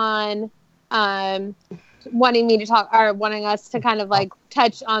 Lichlan, wanting me to talk, or wanting us to kind of like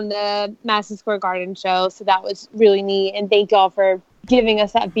touch on the Madison Square Garden show. So that was really neat. And thank y'all for giving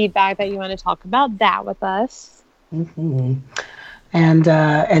us that feedback that you want to talk about that with us. Mm-hmm. And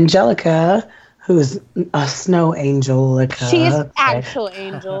Angelica, who's a snow angel. She's actual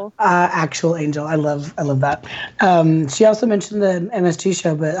angel. Actual angel. I love that. She also mentioned the MSG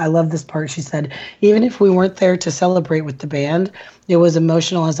show, but I love this part. She said, even if we weren't there to celebrate with the band, it was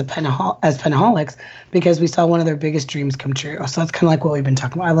emotional as Penaholics because we saw one of their biggest dreams come true. So that's kind of like what we've been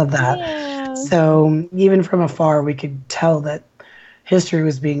talking about. I love that. Yeah. So even from afar, we could tell that history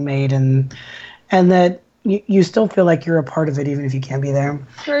was being made and that you still feel like you're a part of it, even if you can't be there.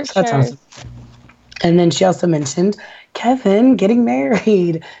 For so sure. That's awesome. And then she also mentioned Kevin getting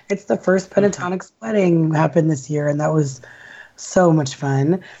married. It's the first Pentatonix wedding happened this year, and that was so much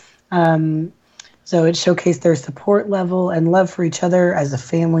fun. So it showcased their support level and love for each other as a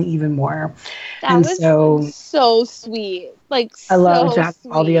family even more. That was so sweet. Like, I love to have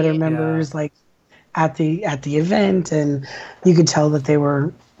all the other members like at the event, and you could tell that they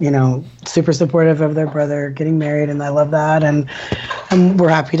were, super supportive of their brother getting married, and I love that. And we're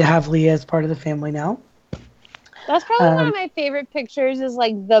happy to have Leah as part of the family now. That's probably one of my favorite pictures is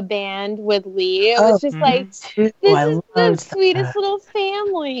like the band with Lee. It was just like, this is the sweetest little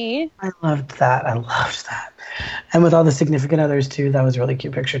family. I loved that. And with all the significant others too, that was a really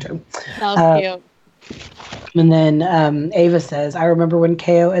cute picture too. That was cute. And then Ava says, I remember when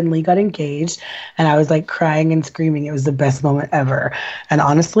KO and Lee got engaged and I was like crying and screaming. It was the best moment ever. And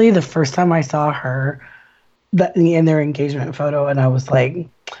honestly, the first time I saw her in their engagement photo, and I was like,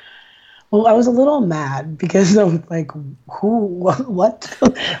 well, I was a little mad because I'm like, what?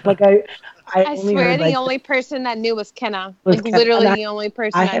 Like I swear the only person that knew was Kenna. Like literally the only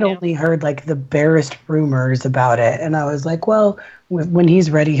person I had only heard like the barest rumors about it. And I was like, well, when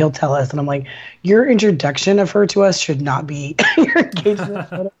he's ready, he'll tell us. And I'm like, your introduction of her to us should not be your engagement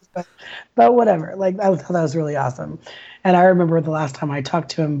photos. But whatever. Like, I thought that was really awesome. And I remember the last time I talked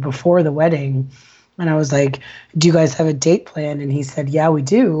to him before the wedding, and I was like, do you guys have a date planned? And he said, yeah, we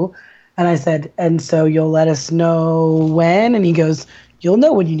do. And I said, and so you'll let us know when? And he goes, you'll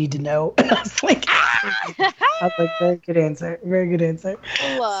know when you need to know. And I was like, very good answer. Very good answer.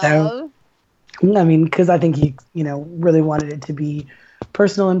 Love. So, I mean, because I think he, really wanted it to be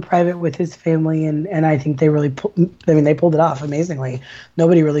personal and private with his family. And I think they really, they pulled it off amazingly.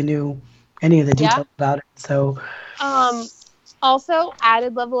 Nobody really knew any of the details about it. So, also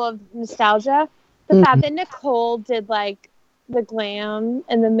added level of nostalgia. The fact that Nicole did like the glam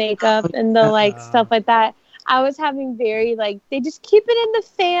and the makeup and the like stuff like that. I was having very like, they just keep it in the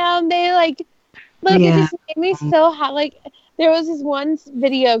fam. They like it just made me so hot. Like there was this one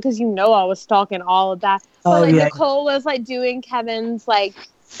video because I was stalking all of that. So Nicole was like doing Kevin's like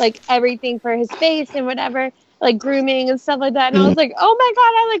everything for his face and whatever, like grooming and stuff like that. And I was like, oh my god,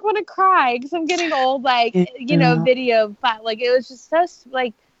 I like want to cry because I'm getting old. Like video, but like it was just so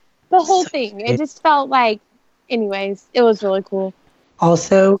like the whole thing. It just felt like. Anyways, it was really cool.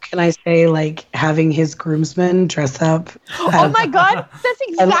 Also, can I say, like, having his groomsmen dress up? Oh my god, that's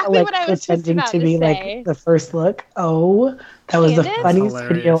exactly what I was just about to be say. Like the first look. Oh, that was the funniest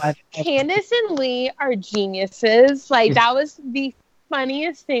video I've ever seen. Candace and Lee are geniuses. Like, that was the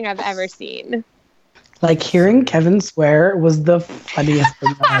funniest thing I've ever seen. Like, hearing Kevin swear was the funniest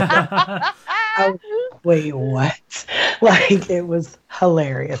thing I've ever seen. Wait, what? Like, it was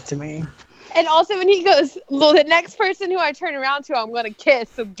hilarious to me. And also when he goes, well, the next person who I turn around to, I'm going to kiss,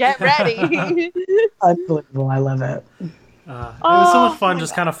 so get ready. Unbelievable. I love it. It was so much fun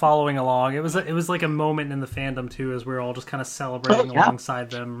just kind of following along. It was like a moment in the fandom, too, as we were all just kind of celebrating alongside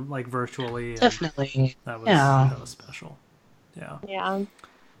them, like, virtually. Definitely. That was special. Yeah. Yeah.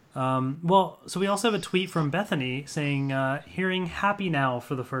 Well, so we also have a tweet from Bethany saying, hearing Happy Now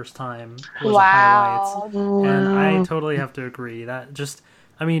for the first time was wow. a highlight. And I totally have to agree. That just,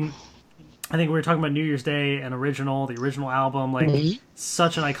 I think we were talking about New Year's Day and the original album, like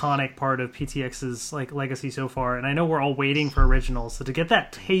such an iconic part of PTX's like legacy so far. And I know we're all waiting for originals, so to get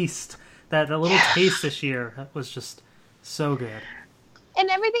that taste, that little taste this year was just so good. And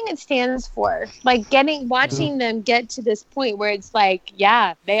everything it stands for, like watching them get to this point where it's like,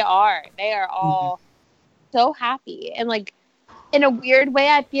 yeah, they are all so happy, and like in a weird way,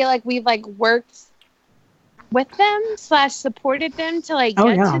 I feel like we've like worked with them / supported them to like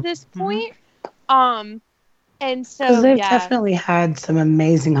get to this point. And so they've definitely had some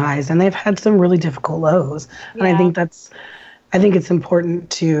amazing highs and they've had some really difficult lows. And I think it's important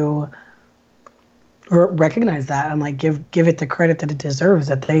to recognize that and like give it the credit that it deserves,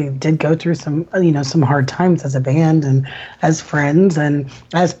 that they did go through some some hard times as a band and as friends and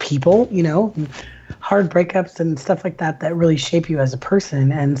as people, hard breakups and stuff like that that really shape you as a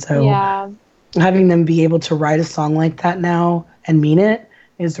person. And so Yeah. having them be able to write a song like that now and mean it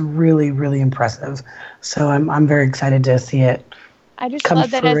is really, really impressive. So I'm very excited to see it. I just come love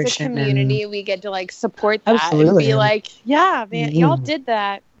to that as a fruition community we get to like support that Absolutely. and be like, yeah, man, y'all Mhm. did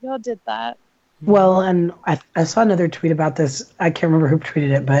that. Y'all did that. Well, and I saw another tweet about this. I can't remember who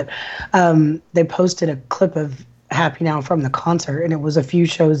tweeted it, but they posted a clip of Happy Now from the concert, and it was a few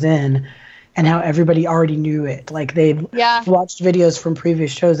shows in, and how everybody already knew it. Like they'd Yeah. watched videos from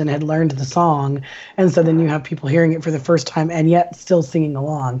previous shows and had learned the song, and so then you have people hearing it for the first time and yet still singing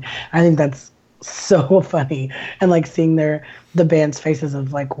along. I think that's so funny, and like seeing the band's faces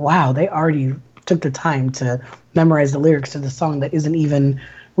of like, wow, they already took the time to memorize the lyrics to the song that isn't even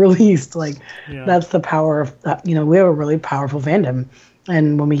released. Like that's the power of we have a really powerful fandom,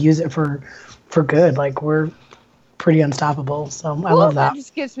 and when we use it for good, like we're pretty unstoppable. So I love that. That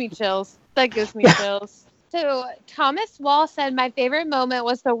just gives me chills. That gives me chills. So Thomas Wall said my favorite moment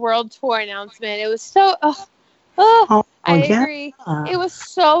was the world tour announcement. It was so I agree. It was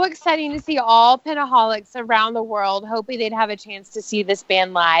so exciting to see all Pentaholics around the world hoping they'd have a chance to see this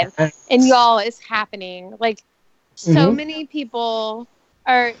band live. And y'all, it's happening. Like so many people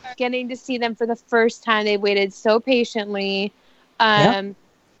are getting to see them for the first time. They waited so patiently.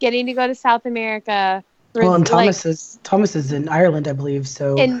 Getting to go to South America. Well, and Thomas is in Ireland, I believe.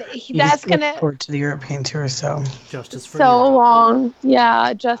 So and that's gonna look forward to the European tour. So Justice for so Europe. long.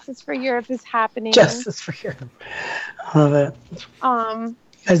 Yeah, Justice for Europe is happening. Justice for Europe. I love it. You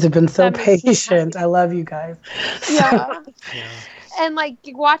guys have been so patient. I love you guys. Yeah. And like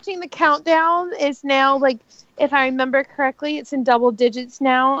watching the countdown is now like, if I remember correctly, it's in double digits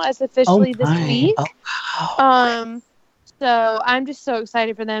now as officially this week. Oh, wow. So I'm just so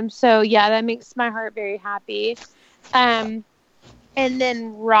excited for them. So yeah, that makes my heart very happy. And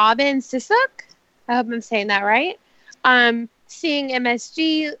then Robin Sisuk, I hope I'm saying that right. Seeing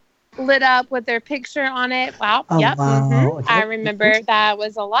MSG lit up with their picture on it. Wow. Oh, Yep. wow. Mm-hmm. I remember that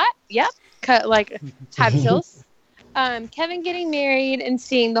was a lot. Yep. Type chills. Kevin getting married and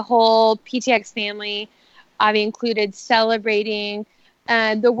seeing the whole PTX family. I've included celebrating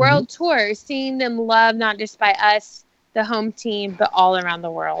the world tour, seeing them love not just by us, the home team, but all around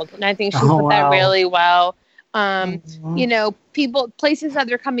the world. And I think she put that really well. Places that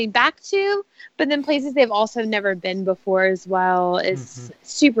they're coming back to, but then places they've also never been before as well. It's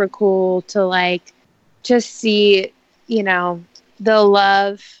super cool to like just see, the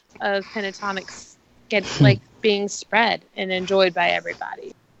love of Pentatonics get like being spread and enjoyed by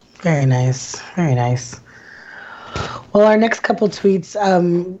everybody. Very nice. Very nice. Well, our next couple tweets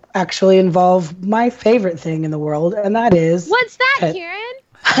actually involve my favorite thing in the world, and that is... What's that,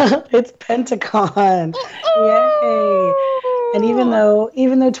 Kieran? It's Pentacon. Yay! And even though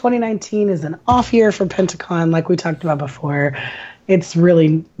 2019 is an off year for Pentacon, like we talked about before, it's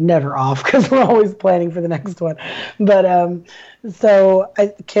really never off because we're always planning for the next one. But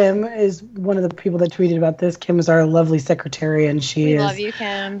Kim is one of the people that tweeted about this. Kim is our lovely secretary, and we love you,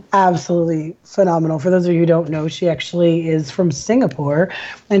 Kim. Absolutely phenomenal. For those of you who don't know, she actually is from Singapore,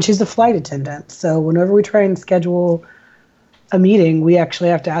 and she's a flight attendant. So whenever we try and schedule a meeting, we actually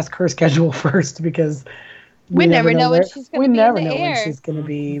have to ask her schedule first because we never know when she's going to be in the air. When she's going to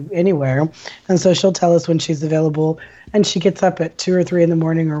be anywhere. And so she'll tell us when she's available, and she gets up at 2 or 3 in the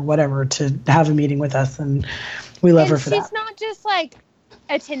morning or whatever to have a meeting with us, and we love her for that. She's not just like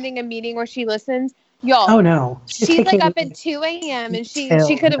attending a meeting where she listens. Y'all. Oh no. She's like up at 2 a.m. and she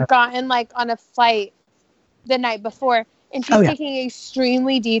could have gotten like on a flight the night before, and she's taking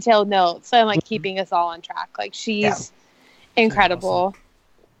extremely detailed notes and like keeping us all on track. Like she's incredible.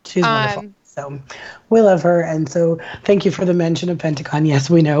 She's wonderful. So we love her, and so thank you for the mention of Pentacon. Yes,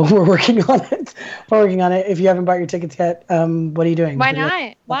 we know we're working on it. If you haven't bought your tickets yet, what are you doing? Why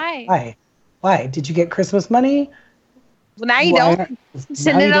not? Why? Why? Did you get Christmas money? Well, now you don't.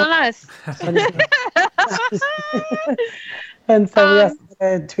 Send it on us. And so we also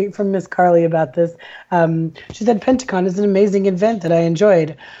had a tweet from Miss Carly about this. She said, Pentacon is an amazing event that I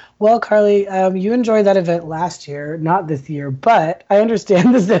enjoyed. Well, Carly, you enjoyed that event last year, not this year, but I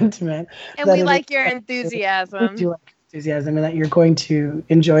understand the sentiment. And we like your enthusiasm. We do like enthusiasm, and that you're going to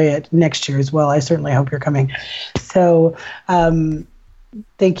enjoy it next year as well. I certainly hope you're coming. So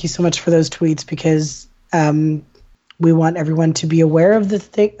thank you so much for those tweets, because we want everyone to be aware of the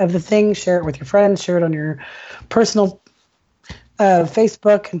thing. Share it with your friends. Share it on your personal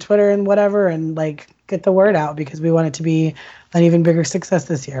Facebook and Twitter and whatever, and like get the word out, because we want it to be an even bigger success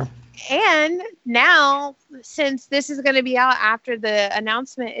this year. And now, since this is going to be out after the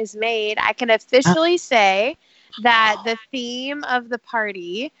announcement is made, I can officially say that the theme of the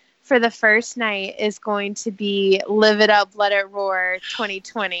party for the first night is going to be Live It Up, Let It Roar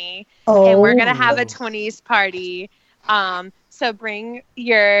 2020. And we're going to have a 20s party. So bring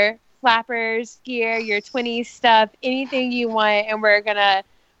your flappers, gear, your 20s stuff, anything you want. And we're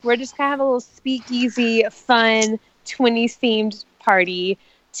just going to have a little speakeasy, fun 20s themed party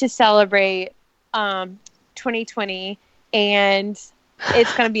to celebrate 2020. And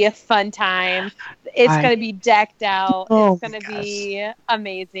it's going to be a fun time. It's going to be decked out. It's going to be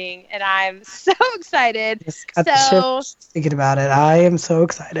amazing. And I'm so excited. Thinking about it. I am so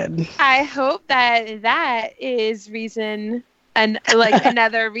excited. I hope that is reason, and like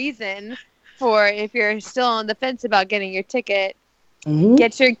another reason for if you're still on the fence about getting your ticket,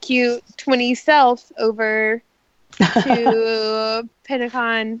 get your cute 20 self over to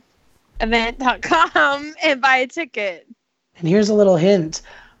pentaconevent.com and buy a ticket. And here's a little hint.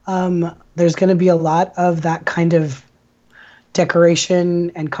 There's going to be a lot of that kind of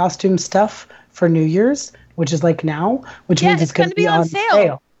decoration and costume stuff for New Year's, which is like now, which means it's going to be on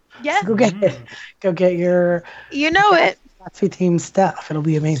sale. Yeah. So go get it. Go get your Nazi themed stuff. It'll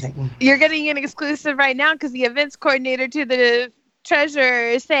be amazing. You're getting an exclusive right now because the events coordinator to the treasurer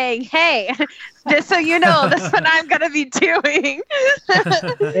is saying, hey, just so you know, that's what I'm going to be doing.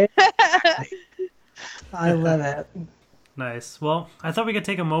 I love it. Nice. Well, I thought we could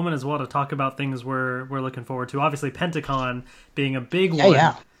take a moment as well to talk about things we're looking forward to. Obviously, Pentacon being a big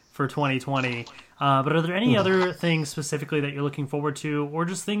one for 2020. But are there any other things specifically that you're looking forward to, or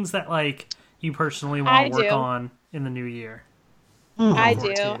just things that like you personally want to work on in the new year? I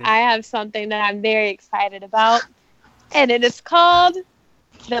do. I have something that I'm very excited about, and it is called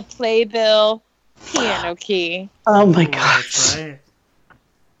the Playbill Piano Key. Oh my gosh! That's right.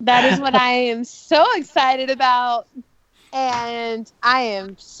 That is what I am so excited about. And I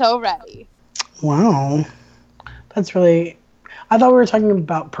am so ready. Wow. That's really... I thought we were talking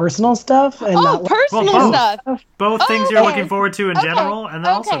about personal stuff. And personal stuff. Both things you're looking forward to in general, and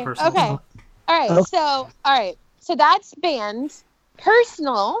then also personal stuff. All right. So that's band.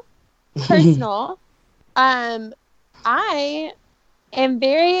 Personal. I am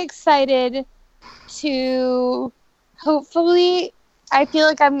very excited to hopefully... I feel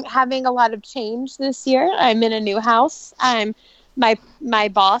like I'm having a lot of change this year. I'm in a new house. My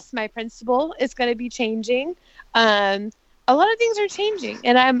boss, my principal, is going to be changing. A lot of things are changing,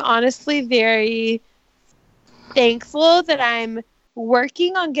 and I'm honestly very thankful that I'm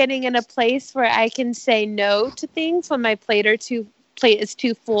working on getting in a place where I can say no to things when my plate is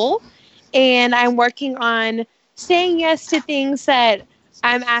too full, and I'm working on saying yes to things that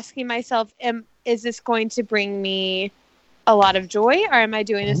I'm asking myself, is this going to bring me a lot of joy, or am I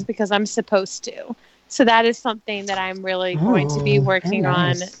doing this because I'm supposed to? So that is something that I'm really going to be working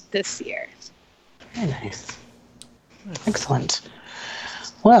on this year. Very nice. Excellent.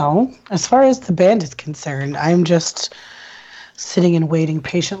 Well, as far as the band is concerned, I'm just sitting and waiting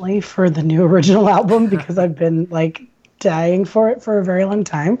patiently for the new original album because I've been like dying for it for a very long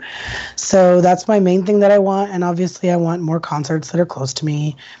time. So that's my main thing that I want. And obviously I want more concerts that are close to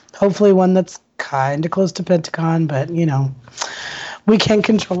me. Hopefully one that's kind of close to Pentacon, but you know, we can't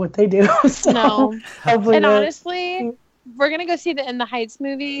control what they do. So no. And honestly, we're gonna go see the In the Heights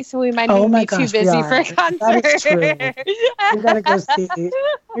movie, so we might even be too busy for a concert. That is true. You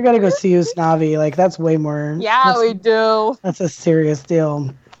gotta go see Usnavi. Like that's way more. Yeah, we do. That's a serious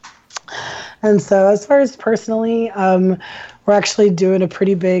deal. And so, as far as personally, we're actually doing a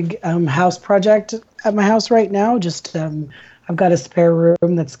pretty big house project at my house right now. Just I've got a spare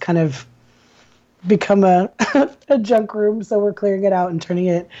room that's kind of become a junk room, so we're clearing it out and turning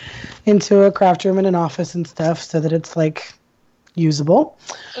it into a craft room and an office and stuff so that it's like usable.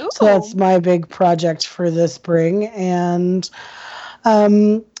 Ooh. So that's my big project for the spring, and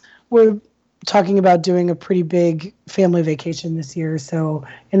we're talking about doing a pretty big family vacation this year. So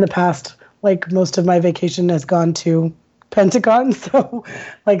in the past, like most of my vacation has gone to Pentacon, so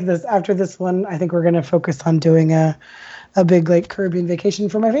like this after this one, I think we're going to focus on doing a big like Caribbean vacation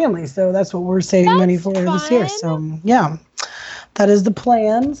for my family. So that's what we're saving money for this year. So yeah, that is the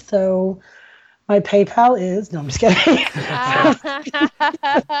plan. So my PayPal is, no, I'm just kidding.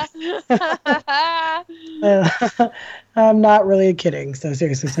 I'm not really kidding. So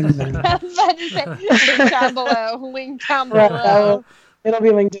seriously, send me money. Link down below. Link down below. It'll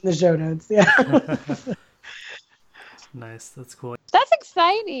be linked in the show notes. Yeah. Nice. That's cool. That's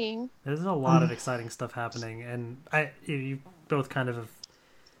exciting. There's a lot of exciting stuff happening, and you both kind of have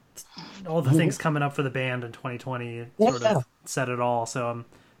all the things coming up for the band in 2020 sort of said it all. So I'm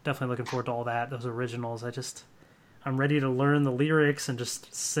definitely looking forward to all that. Those originals. I'm ready to learn the lyrics and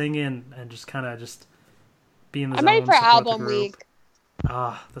just sing in and just kind of just be in the zone. I'm ready for album week.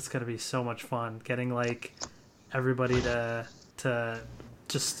 That's gonna be so much fun. Getting like everybody to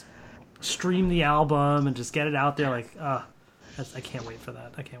just stream the album and just get it out there. Like, I can't wait for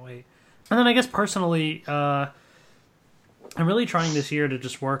that. I can't wait. And then I guess personally, I'm really trying this year to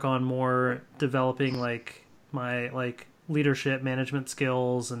just work on more developing like my like leadership management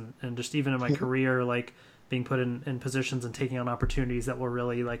skills and just even in my career, like being put in positions and taking on opportunities that will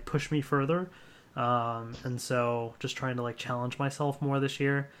really like push me further. And so just trying to like challenge myself more this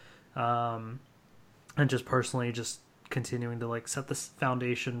year. And just personally just continuing to like set this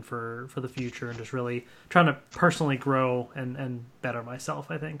foundation for the future and just really trying to personally grow and better myself,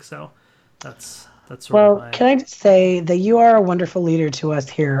 I think. So that's sort of my... Can I just say that you are a wonderful leader to us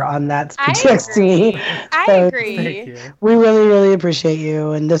here on That's PTSD. I agree. Thank you. We really, really appreciate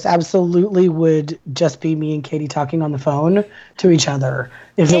you. And this absolutely would just be me and Katie talking on the phone to each other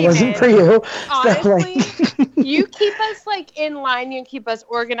if it wasn't for you. Honestly, you keep us like in line, you keep us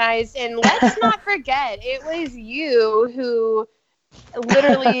organized. And let's not forget, it was you who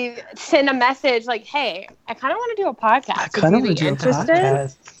literally sent a message like, hey, I kind of want to do a podcast. I kind of want to do a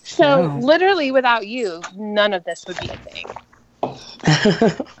podcast. So literally without you, none of this would be a thing.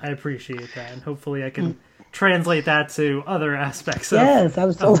 I appreciate that. And hopefully I can translate that to other aspects of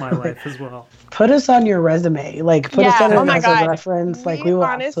my life as well. Put us on your resume. Like, put us on as a reference. Like, we will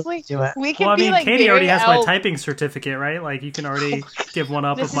honestly do it. We can be like Katie already has my typing certificate, right? Like, you can already give one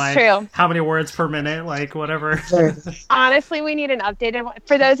up of my how many words per minute, like, whatever. Honestly, we need an updated one.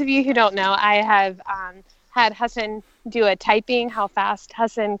 For those of you who don't know, I have had Hassan do a typing, how fast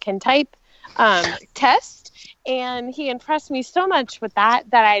Hassan can type test. And he impressed me so much with that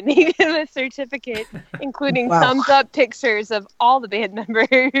I needed a certificate, including thumbs up pictures of all the band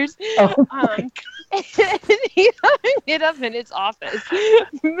members. And he hung it up in his office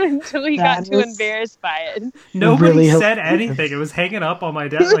until he got too embarrassed by it. Nobody said anything. It was hanging up on my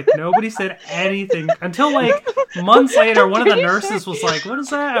desk. Like, nobody said anything until like months later. One of the nurses was like, "What is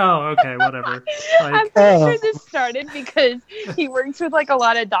that?" Oh, okay, whatever. Like, I'm pretty sure this started because he works with like a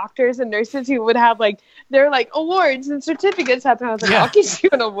lot of doctors and nurses who would have like their like awards and certificates happen. I was like, I'll get you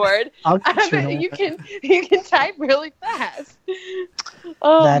an award. You can type really fast.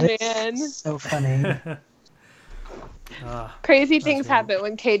 Oh, that man. Is so funny. Crazy things happen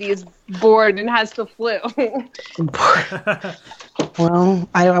when Katie is bored and has the flu. Well,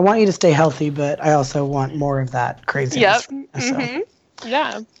 I want you to stay healthy, but I also want more of that craziness. Yep. So.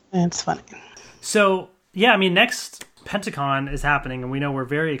 Yeah. It's funny. So, yeah, I mean, next Pentacon is happening, and we know we're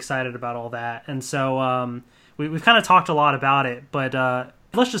very excited about all that. And so we've kind of talked a lot about it, but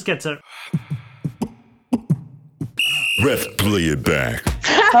let's just get to... Ref, play it back.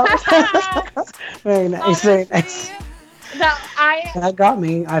 Very nice, very nice. That got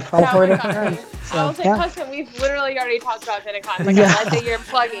me. I fall for it. So, I was like, Husband, we've literally already talked about Pentacon. Like, I like that you're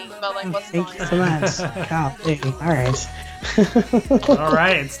plugging, but like, what's going on? Thank you so much. All right. All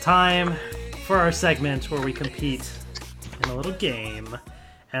right, it's time for our segment where we compete in a little game.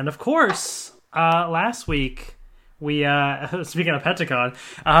 And of course, last week, we, speaking of Pentacon,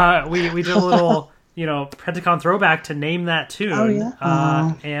 we did a little... Pentacon throwback to Name That Tune.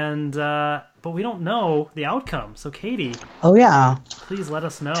 Oh, yeah. But we don't know the outcome. So, Katie. Oh, yeah. Please let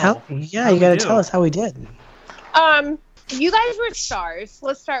us know. You got to tell us how we did. You guys were stars.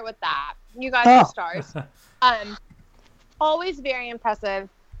 Let's start with that. You guys were stars. Always very impressive.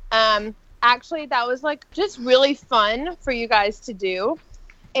 Actually, that was like just really fun for you guys to do.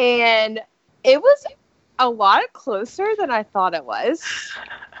 And it was a lot closer than I thought it was.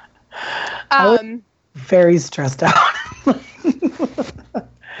 I was very stressed out.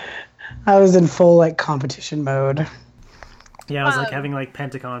 I was in full like competition mode. Yeah, I was like having like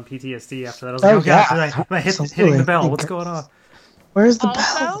Pentacon PTSD after that. I was like, God, am I hitting the bell? What's going on? Where's the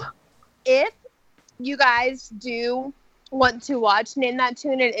bell? If you guys do want to watch Name That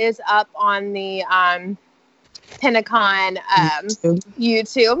Tune, it is up on the Pentacon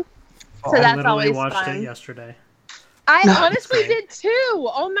YouTube. So that's always fun. I watched it yesterday. I honestly did too.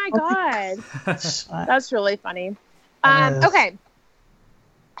 Oh my God. That's really funny. Okay.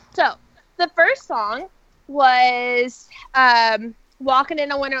 So the first song was Walking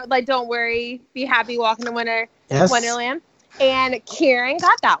in a Winter, like Don't Worry, Be Happy, Walking in Winter, Wonderland. And Kieran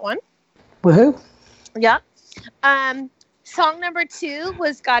got that one. Woohoo. Yep. Song number 2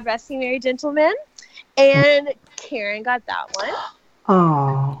 was God Rest You Merry Gentlemen. And Kieran got that one.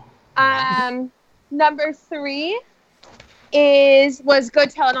 Oh. Number 3 was Go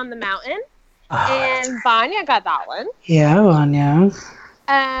Tell It on the Mountain. And Vanya got that one. Yeah, Vanya.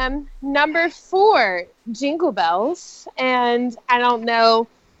 Number 4, Jingle Bells. And I don't know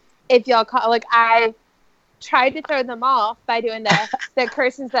if y'all call, like, I tried to throw them off by doing the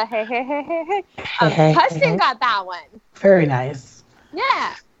curses, the hey, hey, hey, hey, hey. Hey, Huston hey. got that one. Very nice.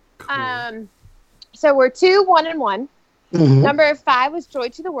 Yeah. So we're 2, 1, and 1. Mhm. Number 5 was Joy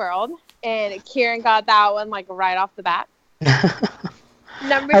to the World, and Kieran got that one like right off the bat.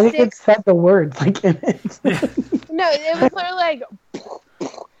 Number I think 6. it said the words like in it. No, it was literally like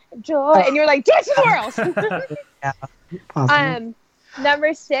Joy, and you were like Joy to the World. Yeah. Awesome.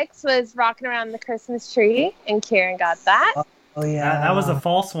 Number 6 was Rocking Around the Christmas Tree, and Kieran got that. Oh yeah. That was a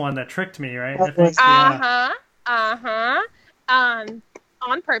false one that tricked me, right? That I think, was-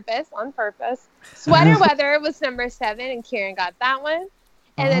 On purpose. Sweater Weather was number 7, and Kieran got that one.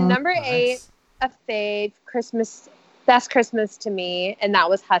 And then number 8, nice. a fave, Christmas. That's Christmas to me, and that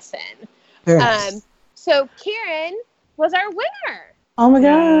was Husson. Very nice. So Kieran was our winner. Oh my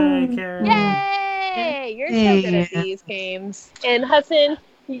Yay, god. Karen. Yay! You're so good at Yeah. these games. And Husson,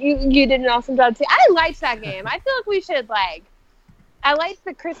 you did an awesome job too. I liked that game. I feel like we should I like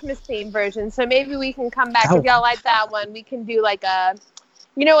the Christmas theme version, so maybe we can come back if y'all like that one. We can do like a,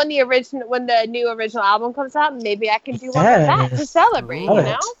 when the new original album comes out, maybe I can do one like that to Yes. celebrate. Love You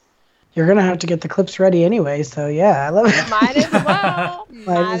it. know, You're gonna have to get the clips ready anyway, so yeah, I love it. might as well.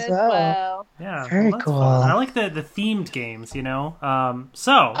 Might as well. Yeah, Very that's cool. fun. I like the themed games, you know.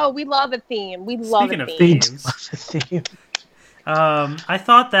 So Oh, we love a theme. We love Speaking a of theme. themes. I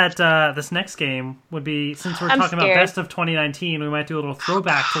thought that this next game would be, since we're I'm talking about scared. best of 2019, we might do a little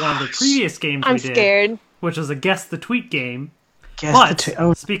throwback to one of the previous games I'm we did, scared. which was a guess the tweet game. Guess But the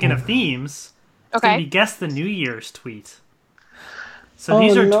two- speaking of themes, it's going to Okay. be guess the New Year's tweet. So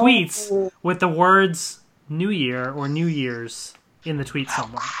these are no. tweets with the words New Year or New Year's in the tweet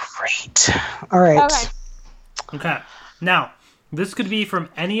somewhere. Great. All right. Okay. Okay. Now, this could be from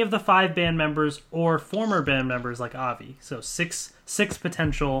any of the 5 band members or former band members like Avi. So six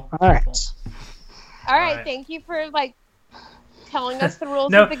potential All right. people. All right. Alright. Thank you for telling us the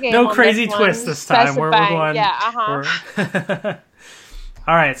rules No, of the game. no on crazy this twist one. this time. We're Specifying. going. Yeah. we're-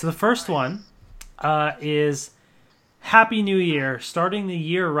 All right. So the first one is Happy New Year, starting the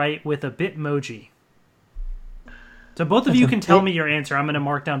year right with a Bitmoji. So both of you can tell me your answer. I'm going to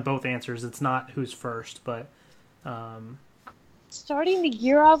mark down both answers. It's not who's first, but Starting the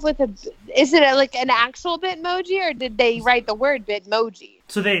year off with is it like an actual Bitmoji, or did they write the word Bitmoji?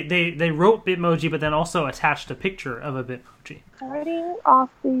 so they wrote Bitmoji, but then also attached a picture of a Bitmoji. Starting off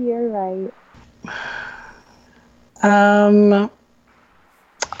the year right. I'm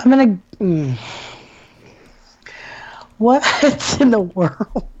gonna. What in the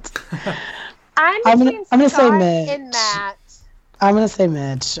world? I'm I'm between gonna say Scott Mitch. and Matt. I'm gonna say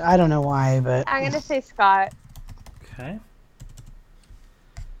Mitch. I don't know why, but I'm gonna say Scott. Okay.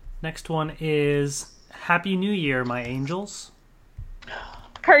 Next one is Happy New Year, my angels.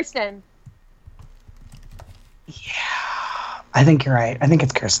 Kirsten. I think you're right. I think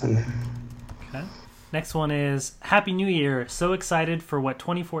it's Kirsten. Okay. Next one is Happy New Year, so excited for what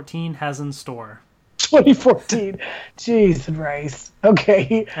 2014 has in store. 2014. Jeez, Bryce.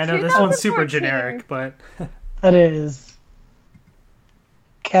 Okay, I know this one's super 2014. generic, but that is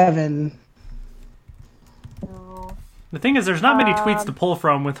Kevin. No. the thing is there's not many tweets to pull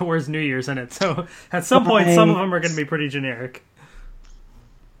from with the words New Year's in it, so at some point some of them are going to be pretty generic.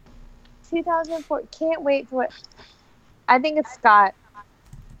 2004. Can't wait for it. I think it's Scott.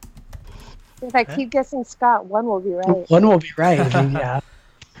 If I keep guessing Scott, one will be right. One will be right. I mean, yeah.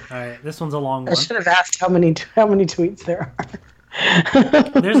 All right, this one's a long I one. should have asked how many tweets there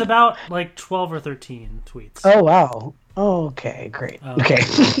are. There's about like 12 or 13 tweets. Oh wow. Oh, okay, great. Okay.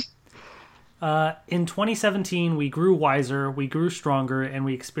 In 2017, we grew wiser, we grew stronger, and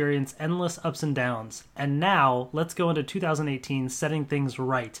we experienced endless ups and downs. And now, let's go into 2018 setting things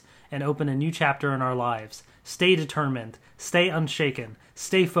right and open a new chapter in our lives. Stay determined, stay unshaken,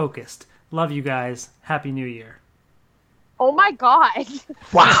 stay focused. Love you guys. Happy New Year. Oh my god.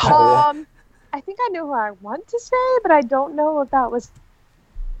 Wow. I think I know who I want to say, but I don't know if that was.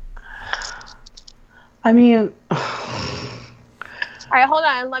 I mean, All right, hold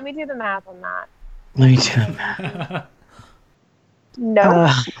on. Let me do the math on that. let me tell you.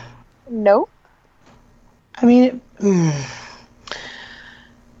 Nope. Nope. I mean,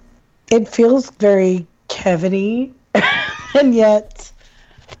 it feels very Kevin-y, and yet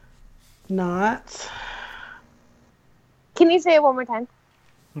not. Can you say it one more time?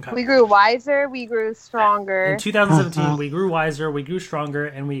 Okay. We grew wiser, we grew stronger. In 2017, we grew wiser, we grew stronger,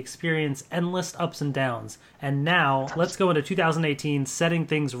 and we experienced endless ups and downs. And now, let's go into 2018 setting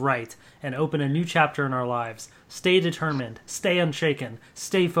things right and open a new chapter in our lives. Stay determined, stay unshaken,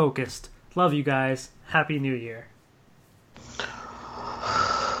 stay focused. Love you guys. Happy New Year.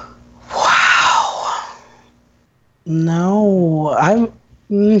 Wow. No, I'm.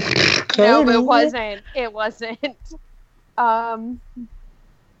 No, but Katie. it wasn't. It wasn't. All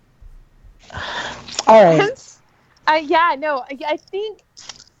right. Yeah, no, I think.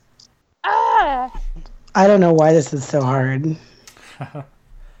 I don't know why this is so hard.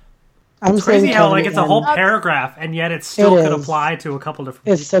 I'm It's crazy saying how Kevin like it's a whole again. paragraph, and yet it still It could is. apply to a couple different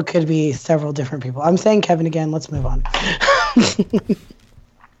It people. still could be several different people. I'm saying Kevin again. Let's move on.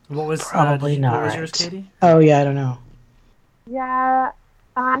 What was Probably not. What was yours, Katie? Oh yeah, I don't know. Yeah,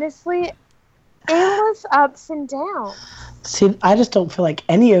 honestly, endless ups and downs. See, I just don't feel like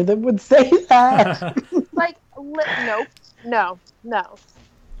any of them would say that. Like, nope, no.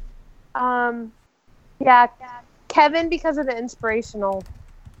 Yeah, Kevin because of the inspirational.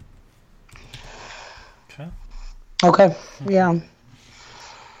 Okay. Okay. Yeah. All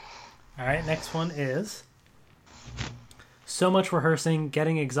right. Next one is. So much rehearsing,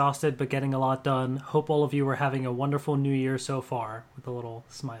 getting exhausted, but getting a lot done. Hope all of you are having a wonderful new year so far, with a little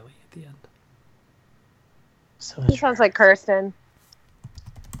smiley at the end. So He sounds like Kirsten.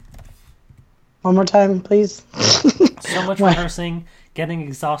 one more time, please. So much What? rehearsing, getting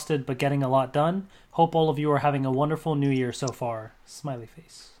exhausted, but getting a lot done. Hope all of you are having a wonderful new year so far. Smiley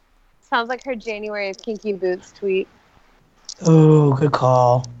face. Sounds like her January Kinky Boots tweet. Oh, good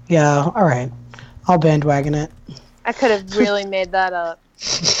call. Yeah. All right. I'll bandwagon it. I could have really made that up.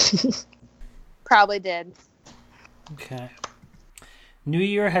 Probably did. Okay. New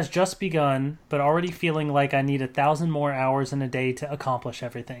year has just begun, but already feeling like I need 1,000 more hours in a day to accomplish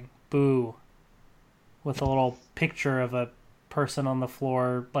everything. Boo. With a little picture of a person on the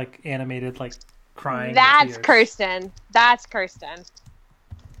floor, like animated, like crying. with That's tears. Kirsten. That's Kirsten.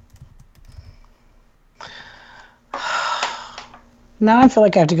 Now I feel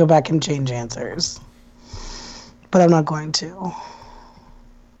like I have to go back and change answers. But I'm not going to.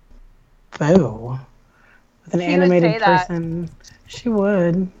 Boo. With an She would animated say that. person. She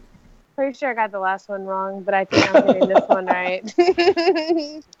would. Pretty sure I got the last one wrong, but I think I'm getting this one right.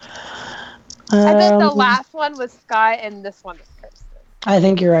 I bet the last one was Scott and this one is Kirsten. I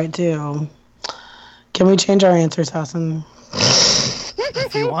think you're right too. Can we change our answers, Hassan?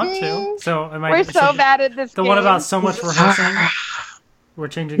 If you want to. So, am I We're so bad at this The game. one about so much rehearsing? We're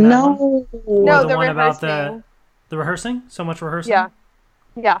changing that one? No. No, the the one about rehearsing. the rehearsing? So much rehearsing?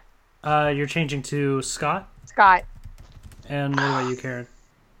 Yeah. You're changing to Scott? Scott. And what about you, Karen?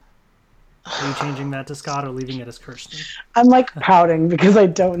 Are you changing that to Scott or leaving it as Kirsten? I'm like pouting because I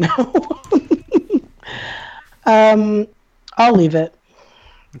don't know. I'll leave it.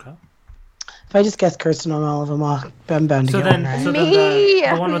 Okay. If I just guess Kirsten on all of them, I'm bound to So get then, one right. so then Me!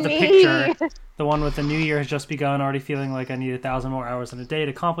 the one with the Me! picture, the one with the new year has just begun, already feeling like I need 1,000 more hours in a day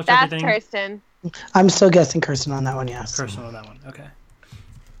to accomplish That's everything. Kirsten. I'm still guessing Kirsten on that one, yes. Kirsten on that one. Okay.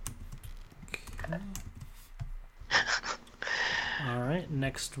 All right.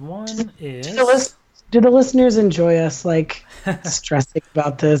 Next one is. Do the listeners enjoy us like stressing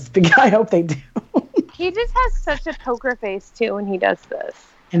about this? Because I hope they do. He just has such a poker face too when he does this.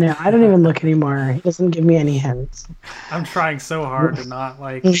 I know. I don't even look anymore. He doesn't give me any hints. I'm trying so hard to not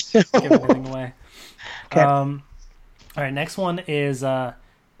like give anything away. Okay. All right. Next one is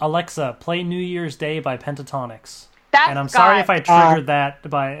Alexa, play New Year's Day by Pentatonics. That's And I'm Scott. sorry if I triggered that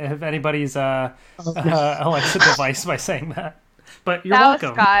by if anybody's Alexa device by saying that. But you're that welcome.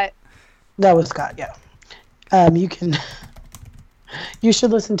 was Scott. That was Scott, yeah. You can. You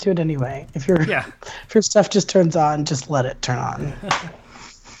should listen to it anyway. If your stuff just turns on, just let it turn on.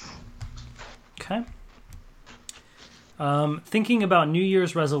 Okay. Thinking about New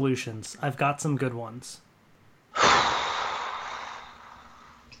Year's resolutions. I've got some good ones.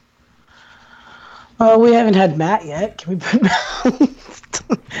 Oh, we haven't had Matt yet. Can we put Matt?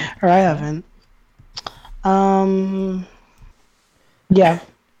 Or I haven't. Yeah.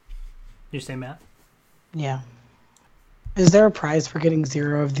 You say Matt? Yeah. Is there a prize for getting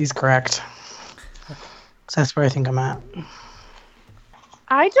 0 of these correct? 'Cause that's where I think I'm at.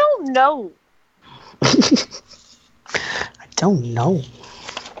 I don't know. I don't know.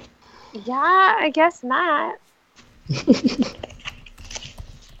 Yeah, I guess not.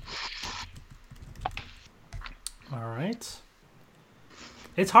 All right.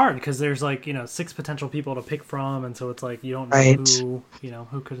 It's hard because there's like, 6 potential people to pick from, and so it's like you don't know Right. who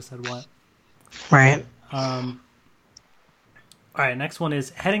could have said what. Right. All right, next one is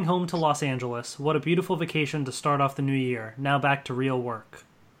heading home to Los Angeles. What a beautiful vacation to start off the new year. Now back to real work.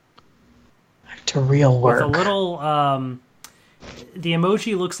 Back to real work. With a little the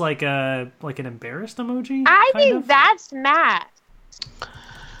emoji looks like an embarrassed emoji. I kind think of. that's Matt.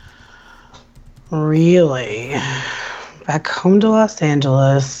 Really? Back home to Los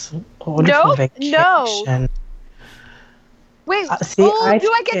Angeles. Wonderful Nope, vacation. no. Wait, see, do I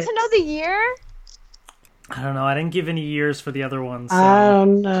think get to know the year? I don't know. I didn't give any years for the other ones. So I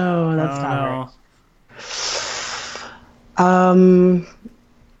don't know. I That's don't not know. right.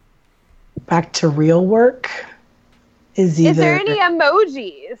 Back to real work is either. Is there any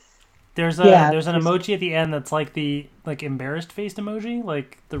emojis? There's an emoji at the end that's like the embarrassed faced emoji,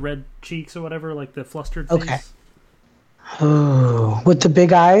 like the red cheeks or whatever, like the flustered face. Ooh, with the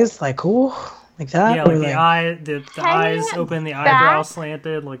big eyes, like that. Yeah, like the eyes open, the eyebrows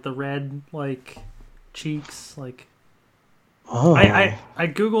slanted, like the red cheeks, like. Oh. I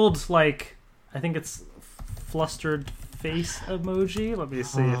googled I think it's flustered face emoji. Let me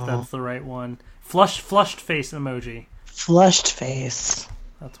see if that's the right one. Flushed face emoji. Flushed face.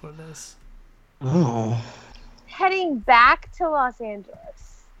 That's what it is. Oh. Heading back to Los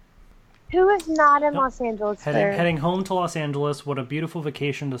Angeles. Who is not in Los Angeles? Heading home to Los Angeles. What a beautiful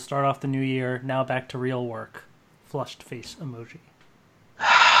vacation to start off the new year. Now back to real work. Flushed face emoji.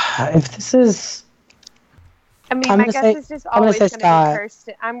 If this is. I mean, my guess is just always going to be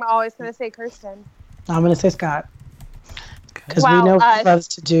Kirsten. I'm always going to say Kirsten. I'm going to say Scott. Because Wow, we know he loves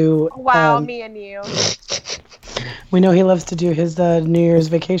to do. Wow, me and you. We know he loves to do his New Year's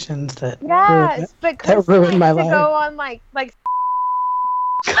vacations that but Kirsten ruined my life. To go on like.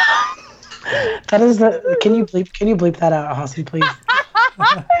 That is the. Can you bleep that out, Hossie, please?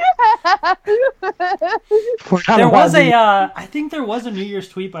 There was I think there was a New Year's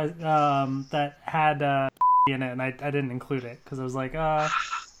tweet by that had in it, and I didn't include it because I was like, I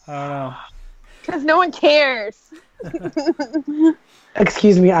don't know. Because no one cares.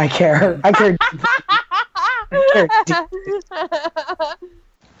 Excuse me, I care. I care.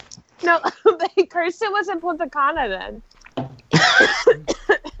 No, Kirsten was in Punta Cana then.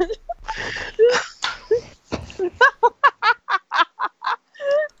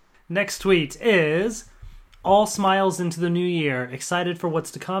 Next tweet is all smiles into the new year. Excited for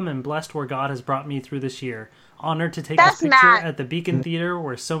what's to come and blessed where God has brought me through this year. Honored to take this picture at the Beacon Theater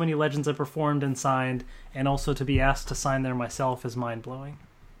where so many legends have performed and signed, and also to be asked to sign there myself is mind-blowing.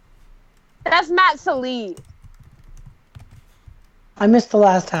 That's Matt Sallee. I missed the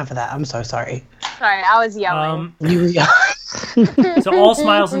last half of that. I'm so sorry. Sorry, I was yelling. You were yelling. So all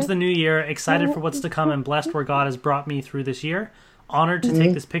smiles into the new year. Excited for what's to come and blessed where God has brought me through this year. Honored to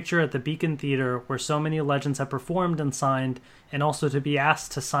take this picture at the Beacon Theater where so many legends have performed and signed, and also to be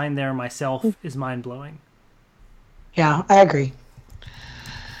asked to sign there myself is mind-blowing. Yeah, I agree.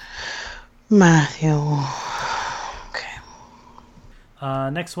 Matthew. Okay.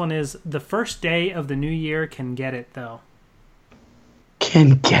 Next one is the first day of the new year can get it, though.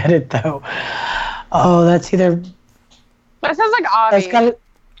 Can get it, though. Oh, that's either... That sounds like Avi.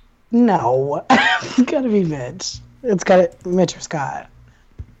 No. It's got to be Mitch. It's got it, Mitch or Scott.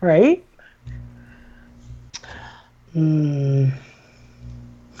 Right? I'm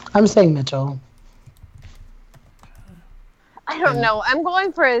saying Mitchell. I don't know. I'm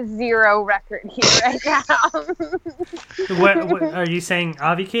going for a 0 record here right now. What are you saying,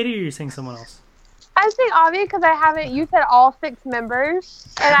 Avi, Katie, or are you saying someone else? I say Avi because I haven't. You said all 6 members,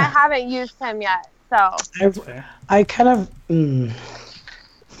 and I haven't used him yet. So I kind of.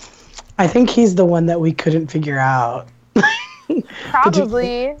 I think he's the one that we couldn't figure out.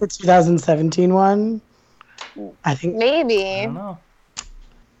 Probably the 2017 one. I think maybe. I don't know.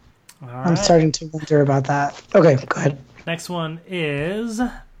 I'm starting to wonder about that. Okay, go ahead. Next one is,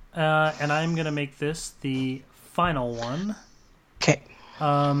 and I'm gonna make this the final one. Okay.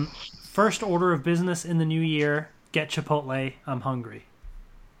 First order of business in the new year: get Chipotle. I'm hungry.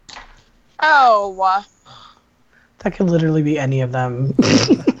 Oh. That could literally be any of them.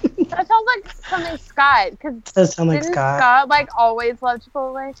 That sounds like something Scott. Does sound like Scott. Scott always loved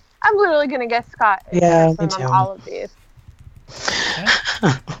Chipotle? I'm literally gonna guess Scott. Yeah, me too. On all of these. Okay.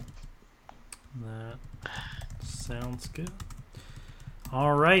 That sounds good.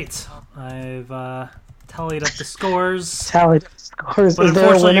 All right, I've tallied up the scores. But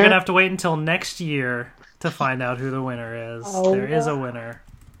unfortunately, you're gonna have to wait until next year to find out who the winner is. There is a winner.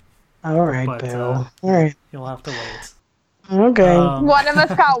 All right, Bill. All right. You'll have to wait. Okay. One of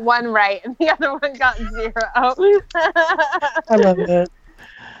us got 1 right, and the other one got 0. I love it.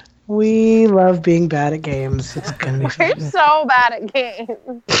 We love being bad at games. It's gonna be fun. We're so bad at games.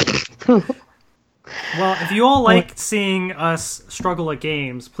 Well, if you all like seeing us struggle at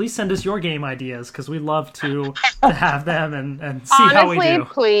games, please send us your game ideas because we love to have them and see how we do.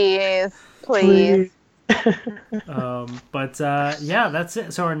 Please. But that's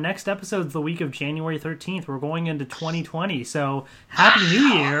it. So our next episode is the week of January 13th. We're going into 2020. So Happy New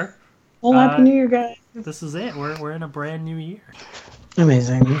Year. Well, Happy New Year, guys. This is it. We're in a brand new year.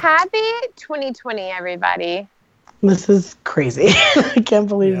 Amazing. Happy 2020, everybody. This is crazy. I can't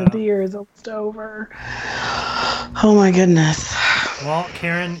believe that the year is almost over. Oh my goodness. Well,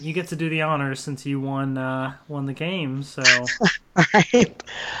 Karen, you get to do the honors since you won the game. So, all right.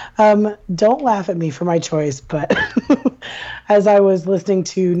 Don't laugh at me for my choice, but as I was listening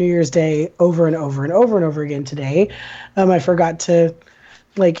to New Year's Day over and over and over and over again today, I forgot to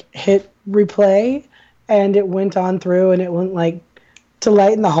hit replay, and it went on through, and it went to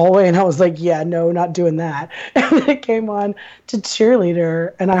Light in the Hallway, and I was like, yeah, no, not doing that. And it came on to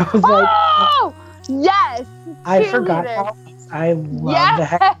Cheerleader, and I was like, oh, yes, I forgot all this. I love the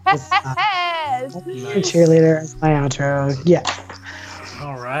heck of this song. Yes. Cheerleader as my outro. Yes.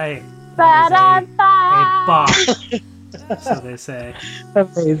 All right. Ba-da-ba. A bop, so they say.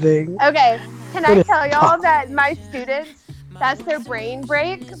 Amazing. Okay, can I tell y'all that my students, that's their brain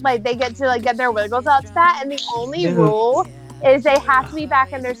break? They get to get their wiggles out to that, and the only rule is they have to be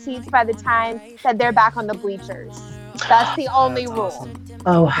back in their seats by the time that they're back on the bleachers. That's the only rule. Awesome.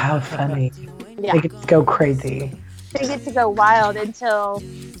 Oh, how funny. Yeah. They get to go crazy. They get to go wild until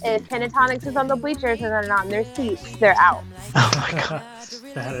if Pentatonics is on the bleachers and they're not in their seats, they're out. Oh my god.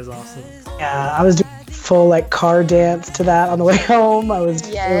 That is awesome. Yeah, I was doing full car dance to that on the way home.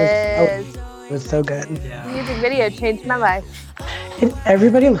 It was so good. Yeah. The music video changed my life. And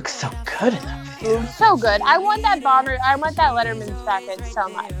everybody looks so good in that video. So good. I want that Letterman's jacket so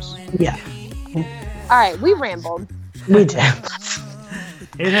much. Yeah. All right, we rambled. We did.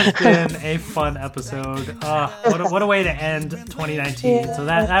 It has been a fun episode. What a way to end 2019. So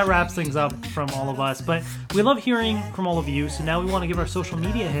that wraps things up from all of us. But we love hearing from all of you. So now we want to give our social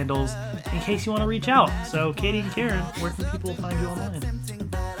media handles in case you want to reach out. So Katie and Karen, where can people find you online?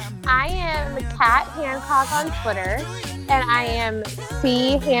 I am Kat Hancock on Twitter, and I am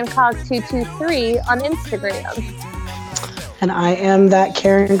C Hancock223 on Instagram. And I am that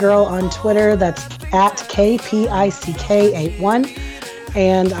Karen girl on Twitter. That's at KPICK81.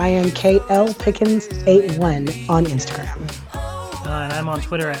 And I am KLPickens81 on Instagram. And I'm on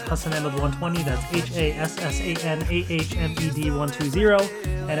Twitter at HassanAhmed120. That's HassanAhmed120.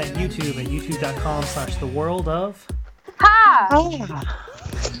 And at YouTube at youtube.com/theworldof. Ha!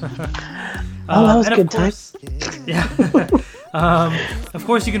 Oh, that was a good time. Yeah. Of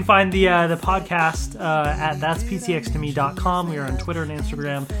course, you can find the podcast at that'sptxtome.com. We are on Twitter and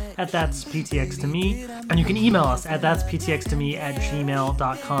Instagram at that'sptxtome. And you can email us at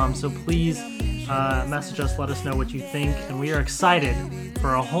that'sptxtome@gmail.com. So please message us, let us know what you think. And we are excited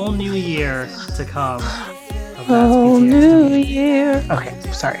for a whole new year to come. Whole new year. Okay,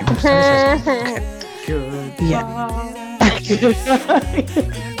 sorry. Good. Yeah.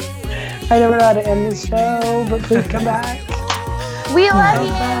 I don't know how to end this show, but please come back. We love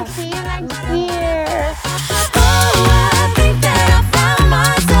you. See you next year. Oh, I think that I found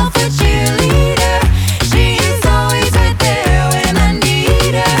myself a cheerleader. She is always right there when I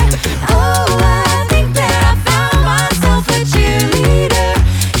need her. Oh, I think that I found myself a cheerleader.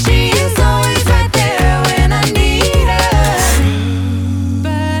 She is always right there when I need her.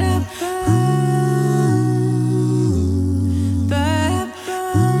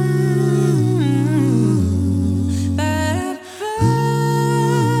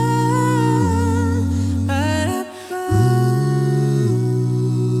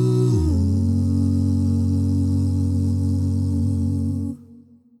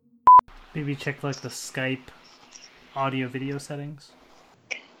 Maybe check the Skype audio video settings.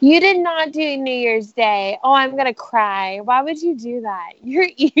 You did not do New Year's Day. Oh, I'm going to cry. Why would you do that? You're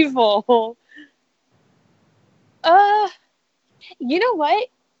evil. You know what?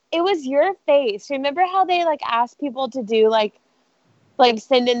 It was your face. Remember how they asked people to do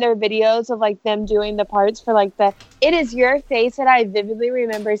send in their videos of them doing the parts for it is your face that I vividly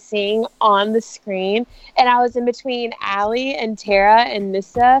remember seeing on the screen. And I was in between Allie and Tara and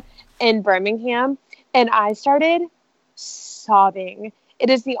Missa in Birmingham, and I started sobbing.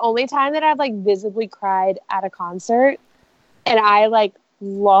 It is the only time that I've visibly cried at a concert, and I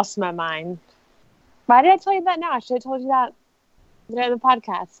lost my mind. Why did I tell you that now? I should have told you that during the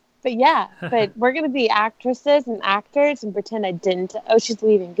podcast. But yeah, but we're gonna be actresses and actors and pretend I didn't. Oh, she's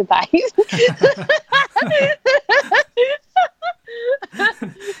leaving. Goodbye.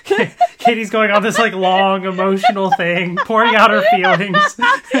 Katie's going on this long emotional thing, pouring out her feelings.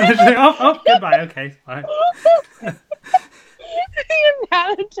 And she's like, oh, goodbye. Okay, bye. The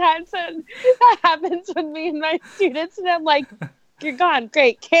amount of times that happens with me and my students, and I'm like, "You're gone.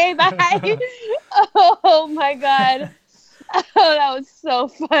 Great. Okay, bye." Oh my god. Oh, that was so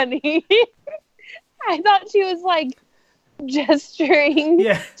funny. I thought she was gesturing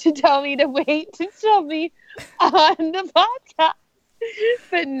to tell me to wait to tell me on the podcast.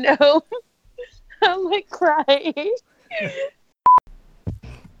 But no. I'm like crying.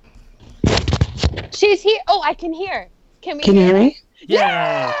 She's here. Oh, I can hear. Can we? Can you hear me?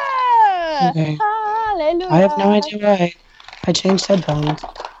 Yeah. Yeah. Okay. Hallelujah. I have no idea why. I changed headphones.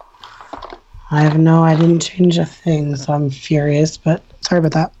 I didn't change a thing, so I'm furious, but sorry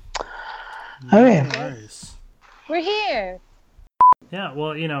about that. Okay. Nice. We're here. Yeah,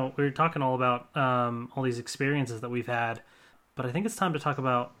 well, we were talking all about all these experiences that we've had, but I think it's time to talk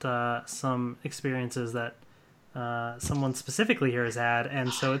about some experiences that someone specifically here has had,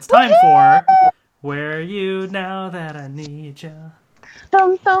 and so it's time for Where Are You Now That I Need Ya?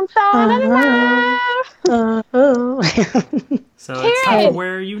 Dum, dum, da, da, da, da. So it's time for Karen!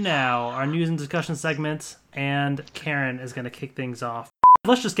 Where Are You Now, our news and discussion segment, and Karen is going to kick things off.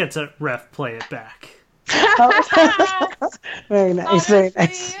 Let's just get to Ref Play It Back. Very nice, very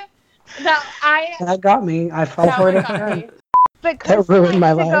nice. That That got me. I fell for it got again. me. But That Chris ruined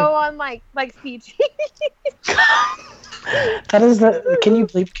my likes to life. go on like Fiji. That is the. Can you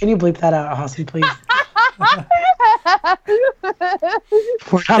bleep that out, Hossie, please?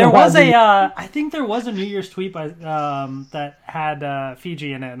 We're not There allowed was to- I think there was a New Year's tweet by that had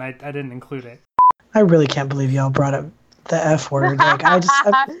Fiji in it, and I didn't include it. I really can't believe y'all brought up the F word. Like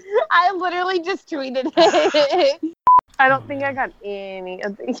I literally just tweeted it. I don't think I got any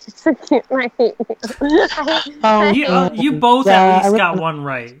of these. You both Yeah, at I least re- got one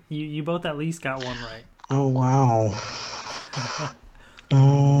right. You both at least got one right. Oh wow.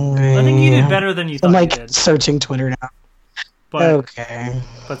 Okay. I think you did better than you thought I'm you like did. searching Twitter now. But Okay.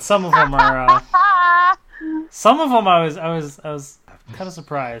 but some of them are some of them I was kind of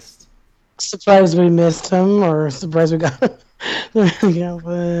surprised. Surprised we missed him, or surprised we got. Yeah,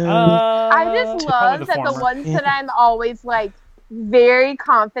 but- I just probably love the that the former. ones that I'm always like very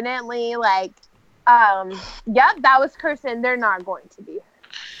confidently like, yep, that was Kirsten. They're not going to be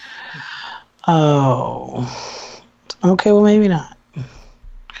her. Oh. Okay, well maybe not.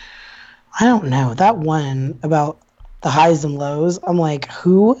 I don't know. That one about the highs and lows, I'm like,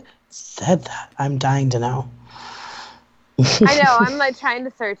 who said that? I'm dying to know. I know. I'm like trying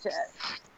to search it.